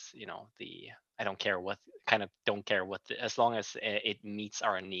if it's the I don't care what kind of don't care what as long as it meets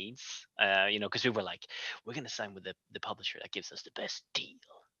our needs. Because we were like, we're gonna sign with the publisher that gives us the best deal.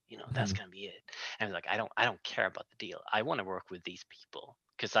 That's Mhm. gonna be it. And I was like, I don't care about the deal. I want to work with these people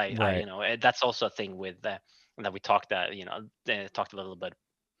because I Right. that's also a thing with that we talked a little bit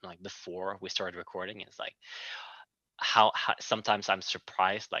like before we started recording. It's like how sometimes I'm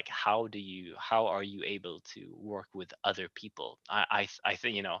surprised, like how are you able to work with other people. I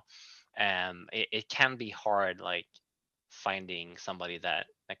think it can be hard, like finding somebody that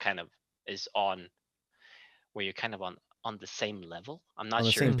kind of is on where you're kind of on the same level. I'm not On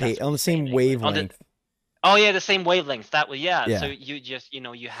the sure same if page, that's what on you the say in same English. On the wavelength. Oh yeah, the same wavelengths. That was, yeah. So Yeah. you just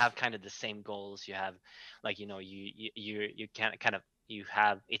you have kind of the same goals. You have like you can kind of you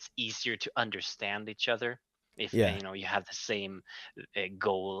have it's easier to understand each other if Yeah. you have the same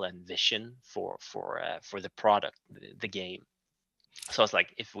goal and vision for the product, the game. So it's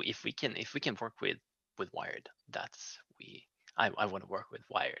like if we can work with Wired, that's we I want to work with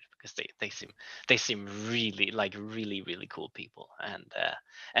Wired because they seem really, like really cool people,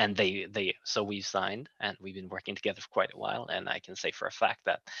 and they so we signed and we've been working together for quite a while, and I can say for a fact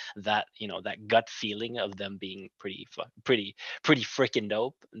that gut feeling of them being pretty freaking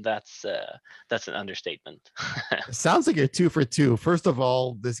dope, that's an understatement. It sounds like you're 2 for 2. First of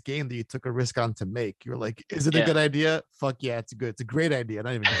all, this game that you took a risk on to make, you're like, is it a Yeah. good idea? Fuck yeah, it's good. It's a great idea,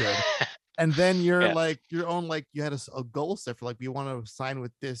 not even good. And then you're Yeah. like your own, like you had a goal set for like we want to sign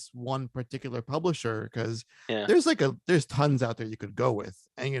with this one particular publisher because Yeah. there's tons out there you could go with,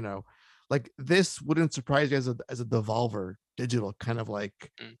 and like this wouldn't surprise you as a Devolver digital kind of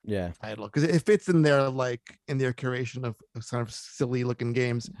like Mm. Yeah. title because it fits in their curation of sort of silly looking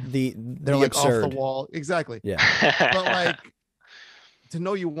games. They're The like off the absurd. wall, exactly. Yeah. But like to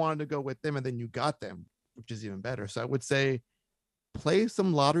know you wanted to go with them and then you got them, which is even better. So I would say play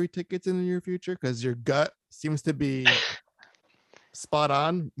some lottery tickets in the near future because your gut seems to be spot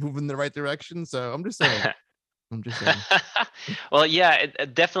on, moving in the right direction. So I'm just saying. I'm just saying. Well, yeah,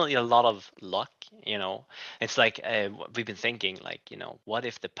 definitely a lot of luck. It's like we've been thinking, like, what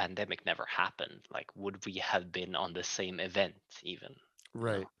if the pandemic never happened? Like, would we have been on the same event even? You know,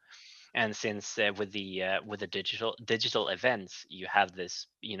 Right. And since with the digital events, you have this,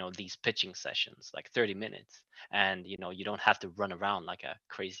 these pitching sessions like 30 minutes, and you don't have to run around like a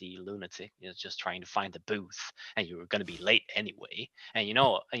crazy lunatic, just trying to find the booth, and you were going to be late anyway, and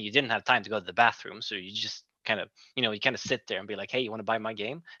and you didn't have time to go to the bathroom, so you just kind of sit there and be like, hey, you want to buy my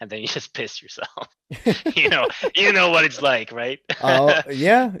game, and then you just piss yourself. you know what it's like, right? Oh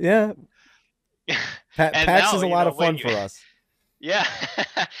yeah. And PAX now, is a lot of fun for us. Yeah.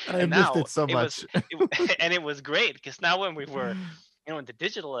 I missed it so much. And it was great because now when we were in the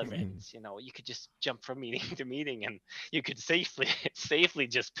digital events, you could just jump from meeting to meeting, and you could safely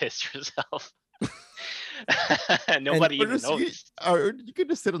just piss yourself. Nobody even noticed. Or you could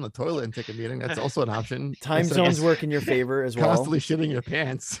just sit on the toilet and take a meeting. That's also an option. Time zones work in your favor as well. Constantly shitting your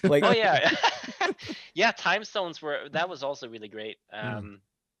pants. Like, oh yeah. Yeah, time zones that was also really great.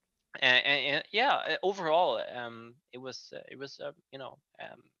 And yeah, overall, it was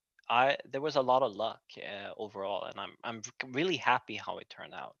there was a lot of luck overall, and I'm really happy how it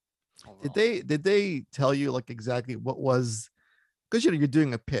turned out. Overall. Did they tell you like exactly what was, because you're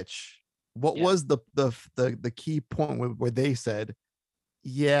doing a pitch, what was the key point where they said,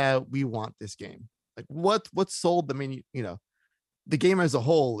 yeah, we want this game? Like what sold them? I mean, the game as a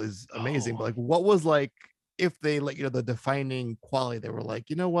whole is amazing, but like what was like, if they like, the defining quality, they were like,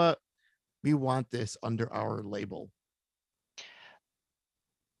 you know what, we want this under our label?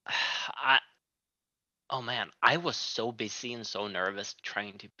 Oh man, I was so busy and so nervous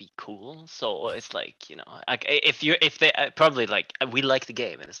trying to be cool. So it's like, like if they probably like, we like the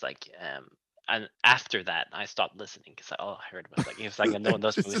game, and it's like, and after that I stopped listening because I heard about like, it's like no one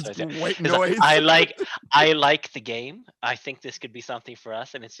does white noise. I like the game. I think this could be something for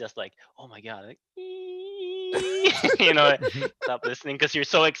us, and it's just like, oh my god, like, stop listening because you're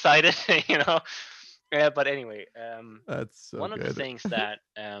so excited, Yeah, but anyway, that's so one good. of the things that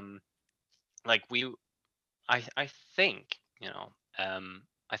like I think I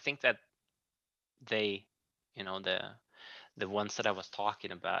think that they the ones that I was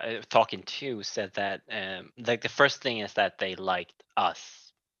talking to said that like the first thing is that they liked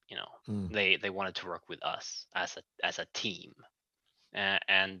us. They wanted to work with us as a team.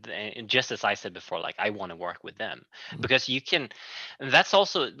 And just as I said before, like I want to work with them because you can. And that's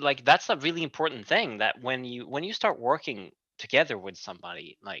also like, that's a really important thing, that when you start working together with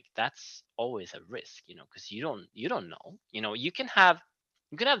somebody, like that's always a risk, because you don't know. You can have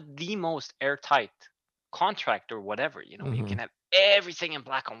the most airtight contract or whatever, you can have everything in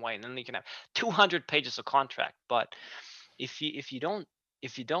black and white, and then you can have 200 pages of contract, but if you don't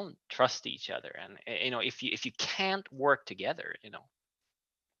trust each other, and if you can't work together,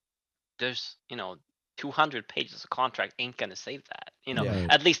 there's 200 pages of contract ain't gonna save that. Yeah.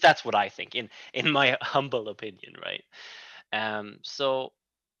 At least that's what I think, in my humble opinion, right? So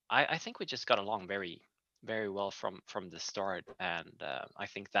I think we just got along very, very well from the start, and I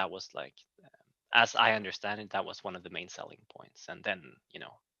think that was like, as I understand it, that was one of the main selling points. And then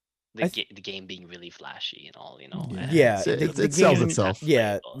the game being really flashy and all, Yeah, it sells itself.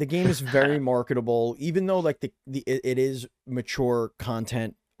 Yeah, the game is very marketable, even though like it is mature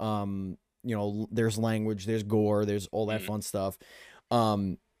content. There's language, there's gore, there's all that fun stuff.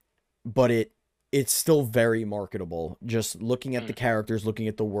 But it's still very marketable. Just looking at the characters, looking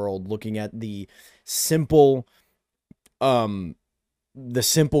at the world, looking at the simple gameplay.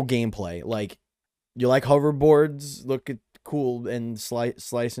 Like, you like hoverboards, look at cool and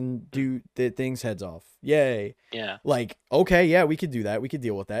slice and do the things heads off. Yay. Yeah. Like, okay, yeah, we could do that. We could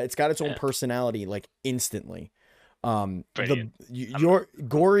deal with that. It's got its own personality, like instantly. Your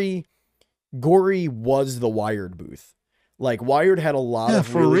Gori was the Wired booth. Like, Wired had a lot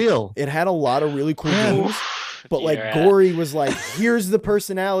of real. It had a lot of really cool games, but like Gori was like, here's the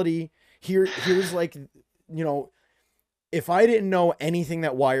personality. Here's like, if I didn't know anything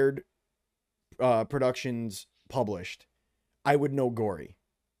that Wired Productions published, I would know Gori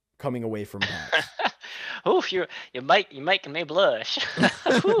coming away from PAX. Oof, you're making me blush.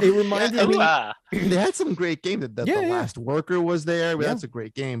 It reminded me. They had some great games. The Last Worker was there. But that's a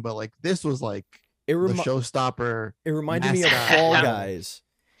great game. But like, this was like the showstopper. It reminded me of Fall Guys.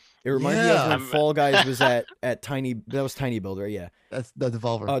 It reminded me of when Fall Guys was at Tiny. That was Tiny Builder. Yeah, that's the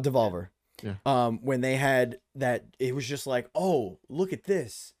Devolver. Devolver. Yeah. When they had that, it was just like, oh, look at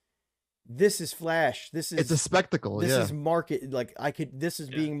this. This is Flash. It's a spectacle. This is market. Like, this is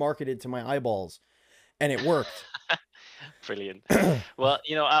being marketed to my eyeballs, and it worked. Brilliant. Well,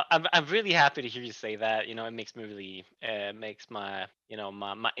 I'm really happy to hear you say that. It makes me really makes my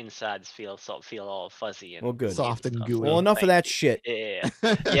my insides feel all fuzzy and good, soft and gooey. Well, enough of that shit. Yeah,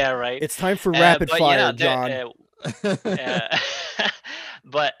 yeah, right. It's time for rapid fire, John.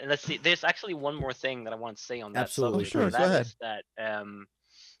 But let's see. There's actually one more thing that I want to say on that Absolutely, subject, and please. Go that ahead. is that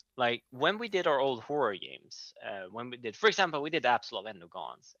like when we did our old horror games, when we did, for example, we did Absol of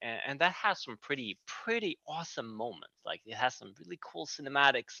Endogons, and that has some pretty awesome moments. Like it has some really cool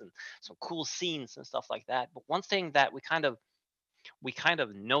cinematics and some cool scenes and stuff like that. But one thing that we kind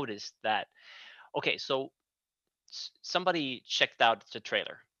of noticed that, okay, so somebody checked out the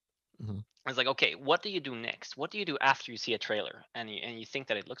trailer. Mhm. It's like, okay, what do you do next? What do you do after you see a trailer and you think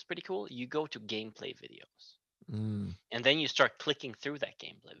that it looks pretty cool? You go to gameplay videos. Mm. And then you start clicking through that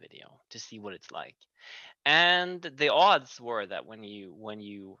gameplay video to see what it's like. And the odds were that when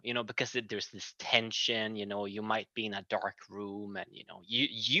you because there's this tension, you might be in a dark room, and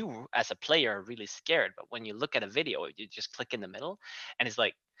you as a player are really scared. But when you look at a video, you just click in the middle, and it's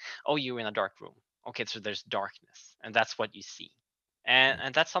like, oh, you're in a dark room. Okay, so there's darkness, and that's what you see.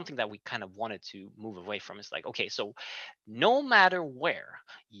 And that's something that we kind of wanted to move away from. It's like, okay, so no matter where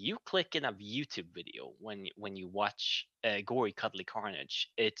you click in a YouTube video, when you watch Gori, Cuddly, Carnage,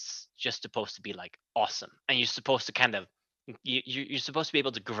 it's just supposed to be like awesome, and you're supposed to kind of you're supposed to be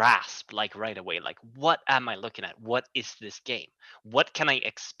able to grasp like right away, like, what am I looking at? What is this game? What can I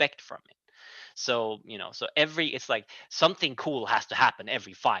expect from it? So so it's like something cool has to happen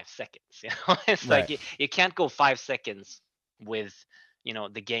every 5 seconds. It's like Right. you can't go 5 seconds with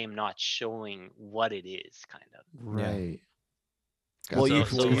the game not showing what it is, kind of. Right. Well,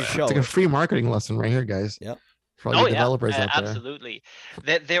 Gotcha. you it's show like a it. free marketing lesson right here, guys. Yep. For all Oh you yeah, developers out there. absolutely.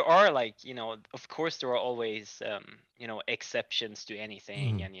 There are, like, of course there are always exceptions to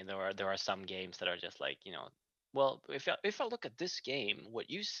anything, Mhm. and there are some games that are just like, well, if I look at this game,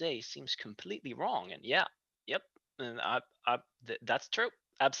 what you say seems completely wrong, and yeah, yep, and that's true,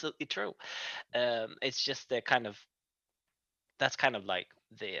 absolutely true. It's just that's kind of like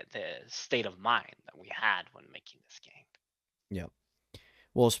the state of mind that we had when making this game. Yep.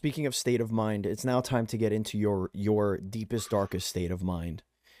 Well, speaking of state of mind, it's now time to get into your deepest, darkest state of mind.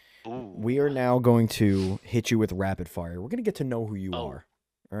 Ooh. We are now going to hit you with rapid fire. We're going to get to know who you Oh. are.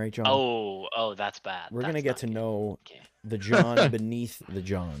 All right, John? Oh, that's bad. We're going to That's get not to good. know Okay. the John beneath the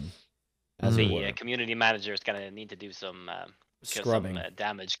John, as it The were. community manager is gonna need to do some Scrubbing.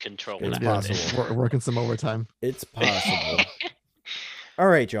 damage control. It's after Yeah, this. possible. working some overtime. It's possible. All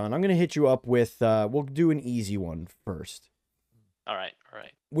right, John, I'm going to hit you up with, we'll do an easy one first. All right.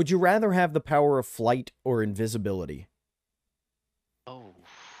 Would you rather have the power of flight or invisibility? Oh,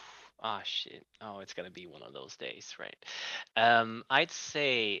 shit. Oh, it's gonna be one of those days, right? I'd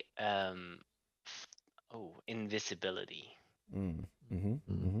say invisibility.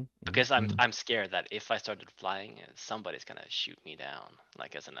 Because I'm scared that if I started flying, somebody's gonna shoot me down,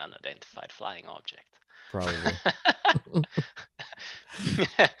 like as an unidentified flying object. Probably.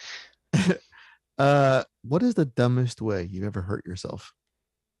 What is the dumbest way you've ever hurt yourself?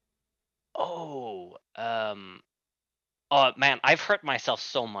 Oh, oh man, I've hurt myself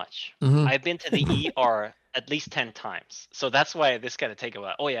so much. Mhm. I've been to the ER at least 10 times. So that's why this gonna take a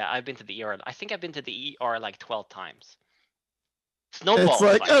while. Oh yeah, I've been to the ER. I think I've been to the ER like 12 times. Snowball It's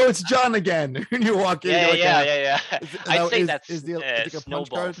like, fight. oh, it's John again. When you walk in, Yeah, you're like, yeah. I'd say is, that's is the like a punch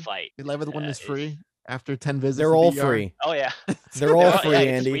snowball card? fight. The 11th one is is- free after 10 visits. They're to all the ER. free. Oh yeah. They're all yeah, free,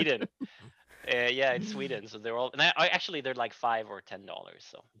 it's Andy. Sweden. Yeah, it's Sweden, so they're all. And I actually they're like $5 or $10.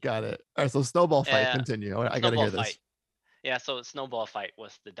 So Got it. All right, so snowball fight. Continue. I gotta snowball hear this. fight. Yeah, so snowball fight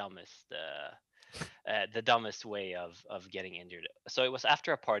was the dumbest way of getting injured. So it was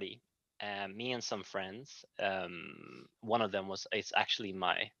after a party, me and some friends. One of them it's actually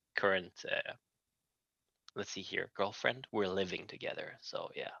my current let's see here, girlfriend. We're living together, so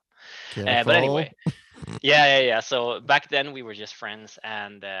yeah. But anyway, yeah. So back then we were just friends,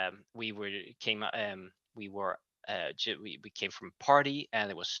 and we came we came from a party,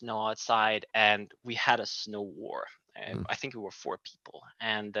 and it was snow outside, and we had a snow war. I think we were 4 people,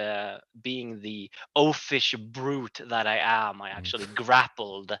 and being the oafish brute that I am, I actually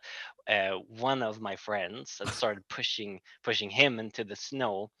grappled one of my friends and started pushing him into the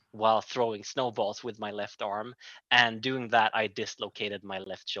snow while throwing snowballs with my left arm, and doing that I dislocated my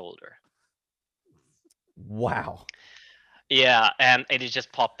left shoulder. Wow. Yeah, and it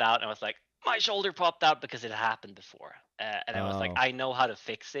just popped out, and I was like, my shoulder popped out because it happened before, and I was like, I know how to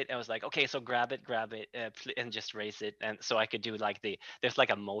fix it. I was like, okay, so grab it, and just raise it, and so I could do like there's like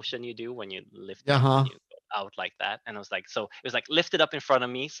a motion you do when you lift it, when you go out like that, and I was like, so it was like lift it up in front of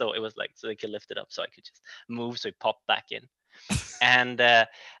me, so it was like so they could lift it up, so I could just move, so it popped back in, and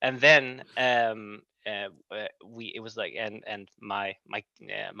then we it was like and my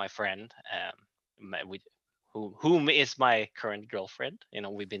friend we whom is my current girlfriend.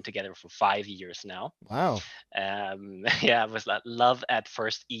 We've been together for 5 years now. Wow. Yeah, it was like love at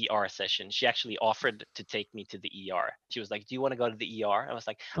first ER session. She actually offered to take me to the ER. She was like, "Do you want to go to the ER?" I was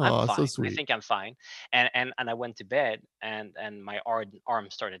like, "I'm Oh, so fine. I sweet. think I'm fine." And I went to bed, and my arm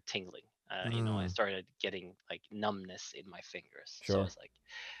started tingling. I started getting like numbness in my fingers. So I Sure. was like,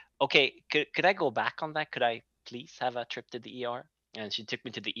 "Okay, could I go back on that? Could I please have a trip to the ER?" And she took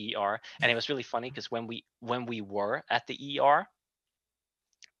me to the ER, and it was really funny because when we were at the ER,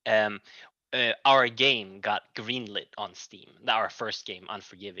 our game got greenlit on Steam. Our first game,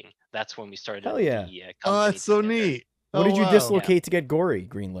 Unforgiving. That's when we started Hell yeah. the Oh, company that's so together. neat. What did you wow. dislocate to get Gori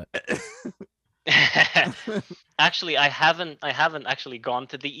greenlit? Actually, I haven't actually gone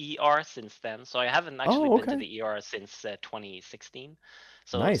to the ER since then. So I haven't actually been to okay. the ER since 2016.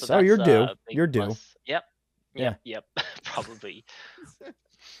 So Nice. so Oh, that's you're due. a big You're due. plus. Yep. Yeah. Yep. Probably.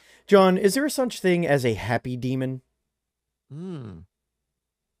 John, is there such thing as a happy demon?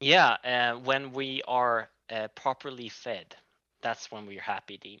 Yeah, when we are properly fed, that's when we're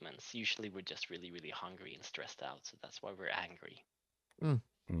happy demons. Usually we're just really, really hungry and stressed out, so that's why we're angry.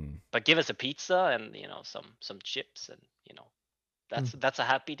 But give us a pizza and some chips, and that's a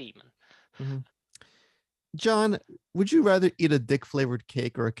happy demon. John, would you rather eat a dick flavored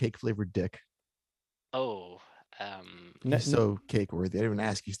cake or a cake flavored dick? Oh, He's so cake worthy. I didn't even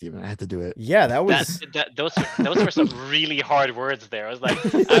ask you, Steven. I had to do it. Yeah, that was. Those were some really hard words there. I was like,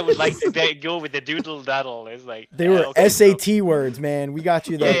 I would like to go with the doodle daddle. It's like They were okay, SAT words, man. We got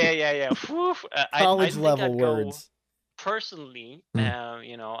you the yeah. Whew. college I think level I'd go, words. personally,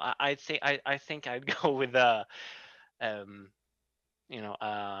 I think I'd go with a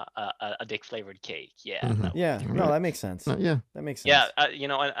dick flavored cake. Yeah. That Yeah, would be no, great. that makes sense. Yeah, that makes sense. Yeah,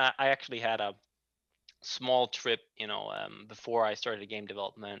 I actually had a small trip. Before I started game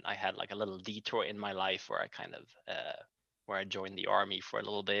development, I had like a little detour in my life where I kind of where I joined the army for a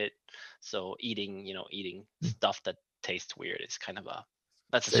little bit. So eating stuff that tastes weird is kind of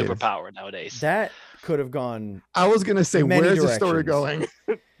that's a superpower nowadays. That could have gone. I was gonna say, many where's the story going?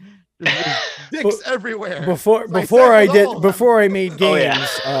 directions. There's dicks everywhere. Before I made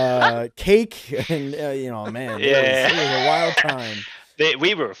games, cake and man, it was a wild time.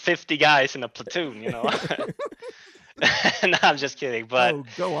 We were 50 guys in a platoon, No, I'm just kidding. But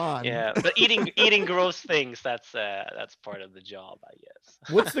go on. Yeah, but eating gross things, that's part of the job, I guess.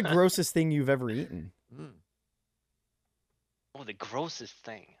 What's the grossest thing you've ever eaten? Oh, the grossest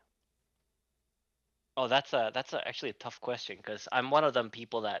thing. Oh, that's actually a tough question, because I'm one of them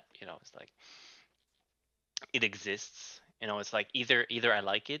people that it's like it exists. It's like either I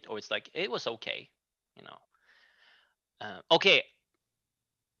like it or it's like it was okay. Okay.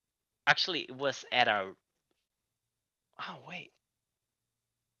 Actually, it was at a. Oh wait.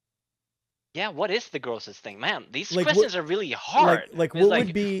 Yeah, what is the grossest thing, man? These questions are really hard. Like what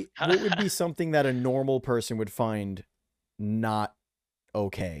would be something that a normal person would find not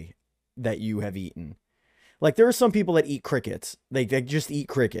okay that you have eaten? Like there are some people that eat crickets. They just eat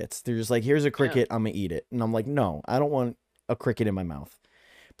crickets. They're just like, here's a cricket, I'm gonna eat it. And I'm like, no, I don't want a cricket in my mouth.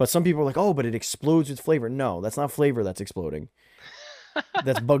 But some people are like, oh, but it explodes with flavor. No, that's not flavor that's exploding.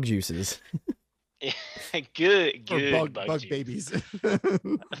 That's bug juices. Good bug babies.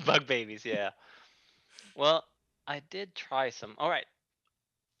 Bug babies, yeah. Well, I did try some. All right.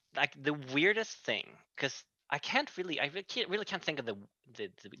 Like the weirdest thing, because I really can't think of the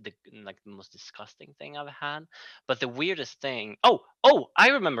like the most disgusting thing I've had. But the weirdest thing. Oh, I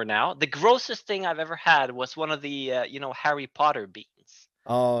remember now. The grossest thing I've ever had was one of the Harry Potter beans.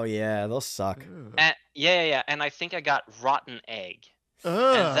 Oh yeah, they'll suck. And yeah, and I think I got rotten egg.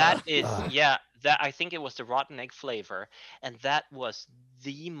 And that is that I think it was the rotten egg flavor, and that was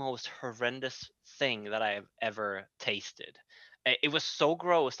the most horrendous thing that I have ever tasted. It was so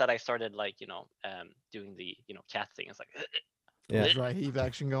gross that I started doing the cat thing. It's like dry heave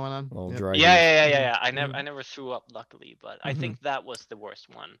action going on. Dry yeah. I never threw up, luckily, but I think that was the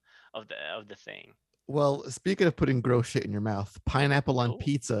worst one of the thing. Well, speaking of putting gross shit in your mouth, pineapple on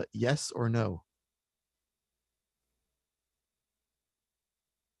pizza, yes or no?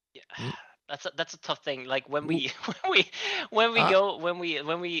 Yeah, that's a tough thing. Like when we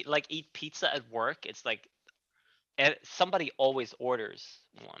like eat pizza at work, it's like somebody always orders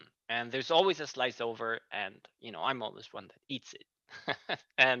one, and there's always a slice over, and I'm always one that eats it.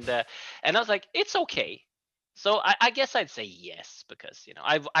 and I was like, it's okay. So I guess I'd say yes, because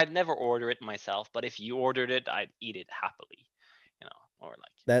I'd never order it myself, but if you ordered it, I'd eat it happily. Or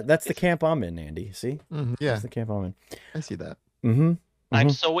like that's the camp I'm in, Andy. See? Yeah, that's the camp I'm in. I see that. I'm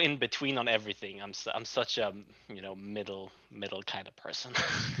so in between on everything. I'm such a middle kind of person.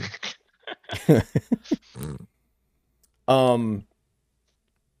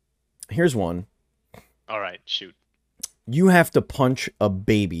 Here's one. All right, shoot. You have to punch a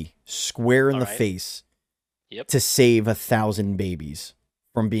baby square in All the right. face Yep. to save 1,000 babies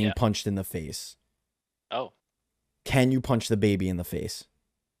from being Yeah. punched in the face. Oh. Can you punch the baby in the face?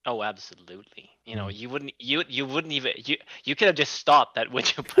 Oh, absolutely. You know, you wouldn't even you could have just stopped that when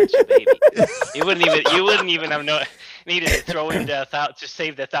you punch a baby. you wouldn't even have needed to throw in to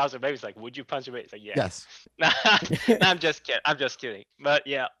save the 1,000 babies. Like, would you punch a baby? It's like, yeah. Yes. No, I'm just kidding. I'm just kidding. But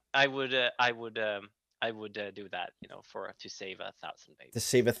yeah, I would do that. You know, to save 1,000 babies. To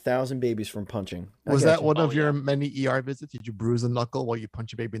save 1,000 babies from punching. I Was got that you. one of yeah. your many ER visits? Did you bruise a knuckle while you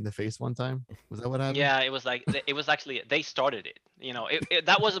punch a baby in the face one time? Was that what happened? Yeah, it was like it was actually they started it. You know,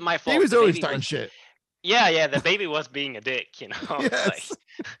 that wasn't my fault. He was The always baby starting was- shit. Yeah, the baby was being a dick. You know, It's Yes.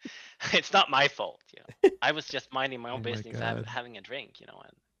 like, it's not my fault. You know, I was just minding my own Oh my business, God. having a drink. You know,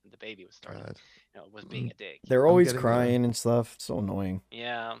 and the baby was starting. God. You know, was being a dick. They're always getting, crying and stuff. So annoying.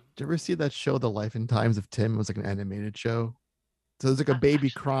 Yeah. Did you ever see that show, The Life and Times of Tim? It was like an animated show. So there's like a baby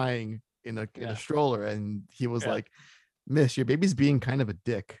Actually. crying in a Yeah. stroller, and he was Yeah. like, "Miss, your baby's being kind of a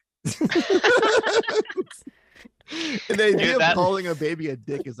dick." And the idea that- of calling a baby a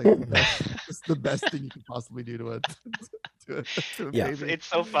dick is like the best, it's the best thing you can possibly do to a Yeah. baby. It's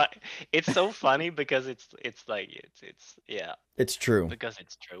so fun. It's so funny because it's yeah, It's true. because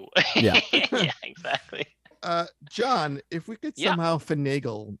it's true. Yeah. Yeah, exactly. John, if we could Yeah. somehow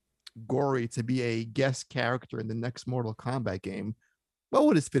finagle Gori to be a guest character in the next Mortal Kombat game, what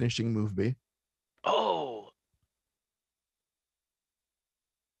would his finishing move be?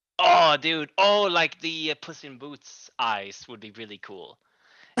 Oh, dude. Oh, like the Puss in Boots eyes would be really cool.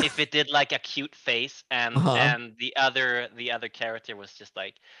 If it did like a cute face and the other character was just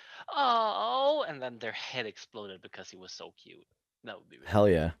like, oh, and then their head exploded because he was so cute. That would be really Hell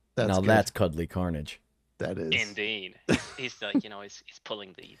yeah. Now good. that's Cuddly Carnage. That is. Indeed. He's like, you know, he's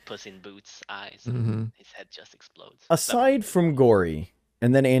pulling the Puss in Boots eyes. And Mhm. his head just explodes. Aside from Gori,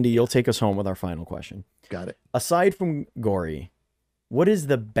 and then Andy, you'll take us home with our final question. Got it. Aside from Gori, what is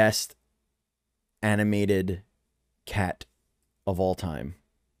the best animated cat of all time?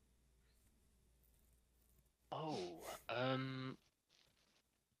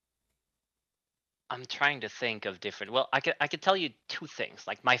 I'm trying to think of different. Well, I could tell you two things.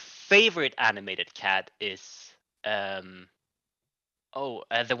 Like my favorite animated cat is the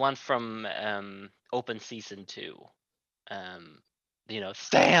one from Open Season 2. You know,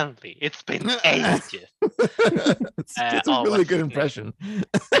 Stanley. It's been ages. It's a really what's good his impression.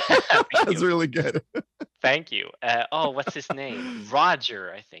 Thank That's you. really good. Thank you. What's his name?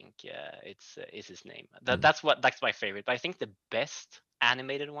 Roger, I think. Is his name. That's my favorite. But I think the best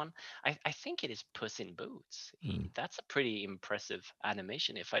animated one, I think it is Puss in Boots. That's a pretty impressive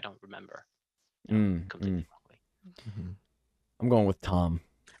animation, if I don't remember completely wrongly. I'm going with Tom.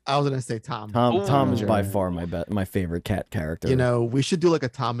 I was gonna say Tom. Tom is by Jerry. far my favorite cat character. You know, we should do like a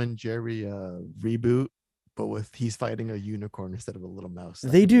Tom and Jerry reboot, but with he's fighting a unicorn instead of a little mouse.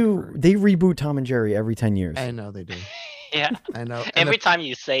 They reboot Tom and Jerry every 10 years. I know they do. Yeah. I know. Every time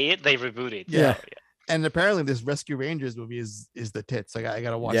you say it, they reboot it. Yeah. So, And apparently this Rescue Rangers movie is the tits. I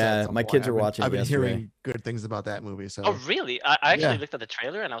gotta watch that. Yeah, at some my point. kids are watching it I've been yesterday. hearing good things about that movie. So Oh really? I actually Yeah. looked at the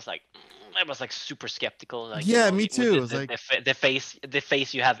trailer and I was like, I was like super skeptical. Like, Yeah, you know, me with too. The, It was the, like- the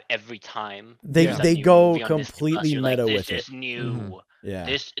face you have every time. They Yeah. they You go movie on Disney Plus, completely you're like, meta this with it. is new. Yeah.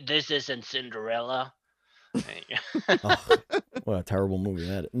 This isn't Cinderella. Oh, what a terrible movie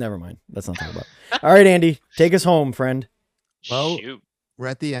that. Never mind. Let's not talk about. All right, Andy, take us home, friend. Well, Shoot. we're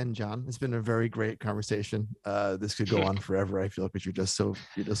at the end, John. It's been a very great conversation. This could go on forever. I feel, because you're just so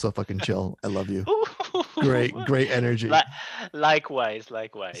fucking chill. I love you. Great energy. Likewise.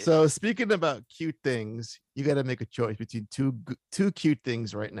 So speaking about cute things, you got to make a choice between two cute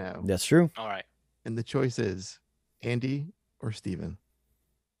things right now, That's true. All right. and the choice is Andy or Steven.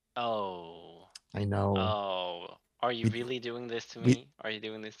 Oh. I know. Oh. Are you We- really doing this to we- me? Are you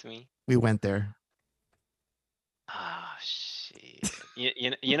doing this to me? We went there. Ah, shit.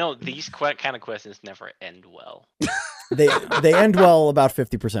 You know, these kind of questions never end well. They end well about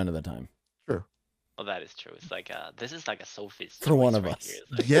 50% of the time. Well, that is true. It's like this is like a Sophie's For one choice of right us. here.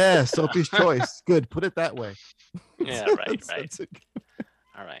 It's like- Yeah, Sophie's choice. Good. Put it that way. Yeah, right.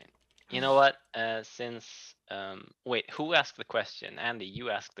 All right. You know what? Since wait, who asked the question? Andy, you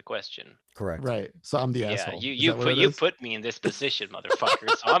asked the question. Correct. Right. So I'm the Yeah, asshole. you Is you that what put it you is? put me in this position, motherfucker.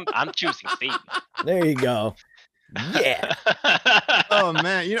 So I'm choosing Steve. There you go. Yeah. Oh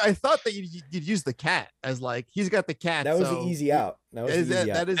man, I thought that you'd use the cat as like he's got the cat. That was so the easy out. That was the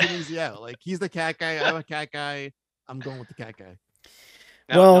easy out. that is an easy out. Like he's the cat guy. I'm a cat guy. I'm going with the cat guy.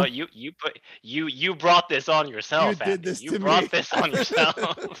 No, you brought this on yourself. You did this You to brought me. this on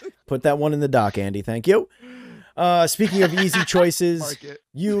yourself. Put that one in the doc, Andy. Thank you. Speaking of easy choices, Mark it.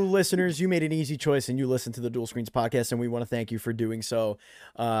 you listeners, you made an easy choice and you listened to the Dual Screens podcast, and we want to thank you for doing so.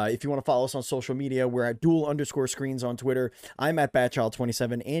 If you want to follow us on social media, we're at dual_screens on Twitter. I'm at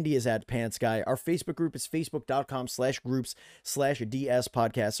Batchild27. Andy is at PantsGuy. Our Facebook group is facebook.com/groups/DS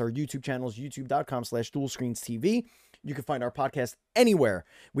podcasts. Our YouTube channel is youtube.com/dualscreens.tv. You can find our podcast anywhere.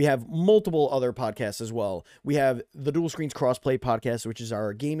 We have multiple other podcasts as well. We have the Dual Screens Crossplay podcast, which is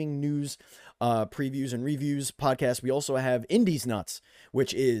our gaming news previews and reviews podcast. We also have Indies Nuts,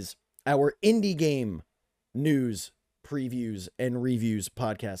 which is our indie game news previews and reviews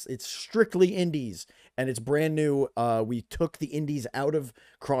podcast. It's strictly indies and it's brand new. We took the indies out of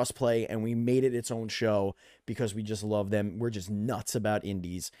crossplay and we made it its own show because we just love them. We're just nuts about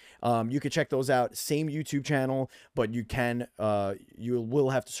indies. You can check those out. Same YouTube channel, but you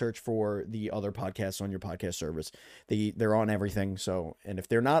will have to search for the other podcasts on your podcast service. They're on everything. So, and if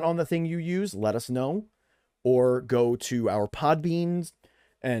they're not on the thing you use, let us know, or go to our Podbeans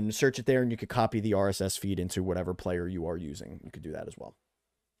and search it there, and you could copy the RSS feed into whatever player you are using. You could do that as well.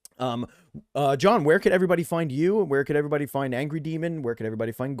 John, where could everybody find you? Where could everybody find Angry Demon? Where could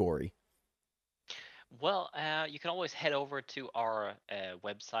everybody find Gori? Well, you can always head over to our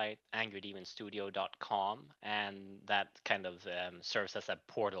website, angrydemonstudio.com, and that kind of serves as a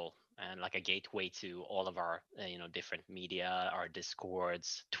portal and like a gateway to all of our different media, our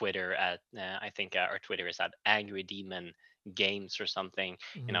Discords, Twitter. I think our Twitter is at Angry Demon Games or something.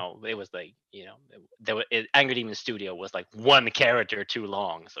 Mhm. It was like Angry Demon Studio was like one character too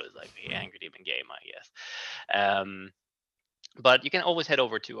long, so it's like the Angry Demon game, I guess. But you can always head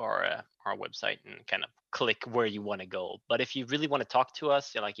over to our website and kind of click where you want to go. But if you really want to talk to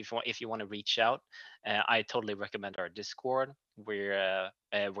us, like if you want to reach out, I totally recommend our Discord. We're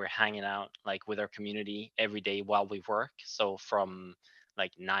hanging out like with our community every day while we work. So from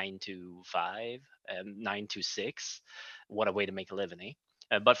like 9 to 5, 9 to 6. What a way to make a living, eh?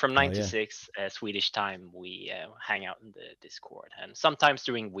 But from 9 to 6 Swedish time, we hang out in the Discord, and sometimes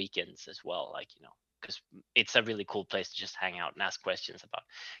during weekends as well, because it's a really cool place to just hang out and ask questions about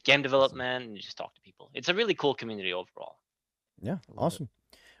game development and just talk to people. It's a really cool community overall. Yeah, awesome.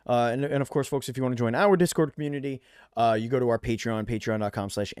 And of course, folks, if you want to join our Discord community, you go to our Patreon,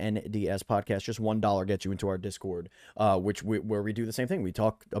 patreon.com/NDS podcast. Just $1 gets you into our Discord, where we do the same thing. We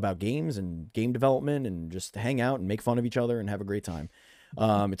talk about games and game development and just hang out and make fun of each other and have a great time.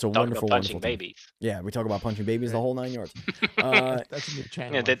 It's a wonderful, punching wonderful babies. Time. Yeah, we talk about punching babies, the whole 9 yards. That's a new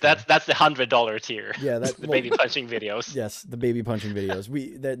channel. Yeah, that's the $100 tier. Yeah, that's the baby punching videos. Yes, the baby punching videos.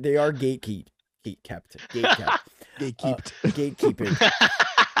 They are gatekept. Gatekeeping.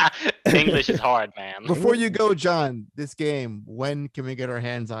 English is hard, man. Before you go, John, this game, when can we get our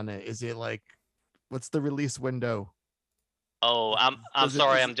hands on it? Is it like, what's the release window? Oh, I'm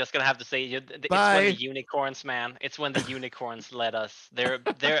sorry. I'm just gonna have to say it's when the unicorns, man. It's when the unicorns let us. They're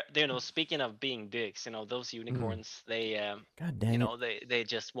speaking of being dicks, those unicorns. They God damn they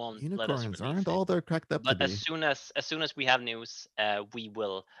just won't unicorns let us release aren't it. all they're cracked up But to be. as soon as we have news, we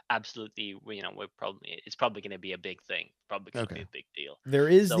will absolutely. It's probably gonna be a big thing. Probably gonna be a big deal. There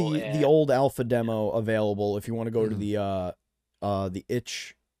is the old alpha demo available if you want to go to the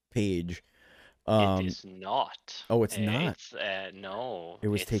itch page. It is not. Oh, it's not. No. It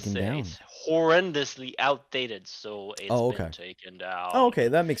was taken down. It's horrendously outdated, so it's been taken down. Oh, okay,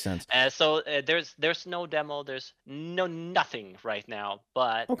 that makes sense. So there's no demo. There's nothing right now.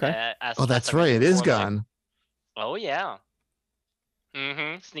 But that's right. It is gone. Oh yeah.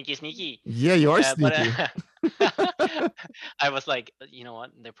 Sneaky. Yeah, you are sneaky. I was like, you know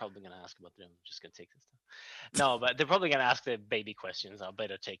what? They're probably gonna ask about them. I'm just gonna take this down. No, but they're probably gonna ask the baby questions. I'll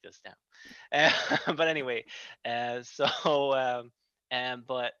better take this down. But anyway, but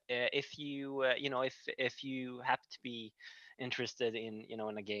if you if you happen to be interested in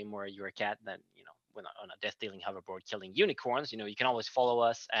in a game where you're a cat, then on a death-dealing hoverboard killing unicorns, you can always follow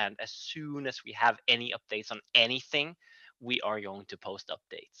us. And as soon as we have any updates on anything, we are going to post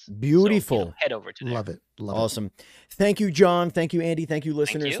updates. Beautiful. So, head over to there. Love it. Awesome. Thank you, John. Thank you, Andy. Thank you,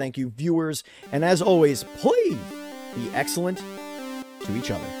 listeners. Thank you, viewers. And as always, please be excellent to each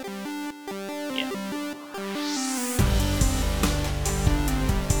other.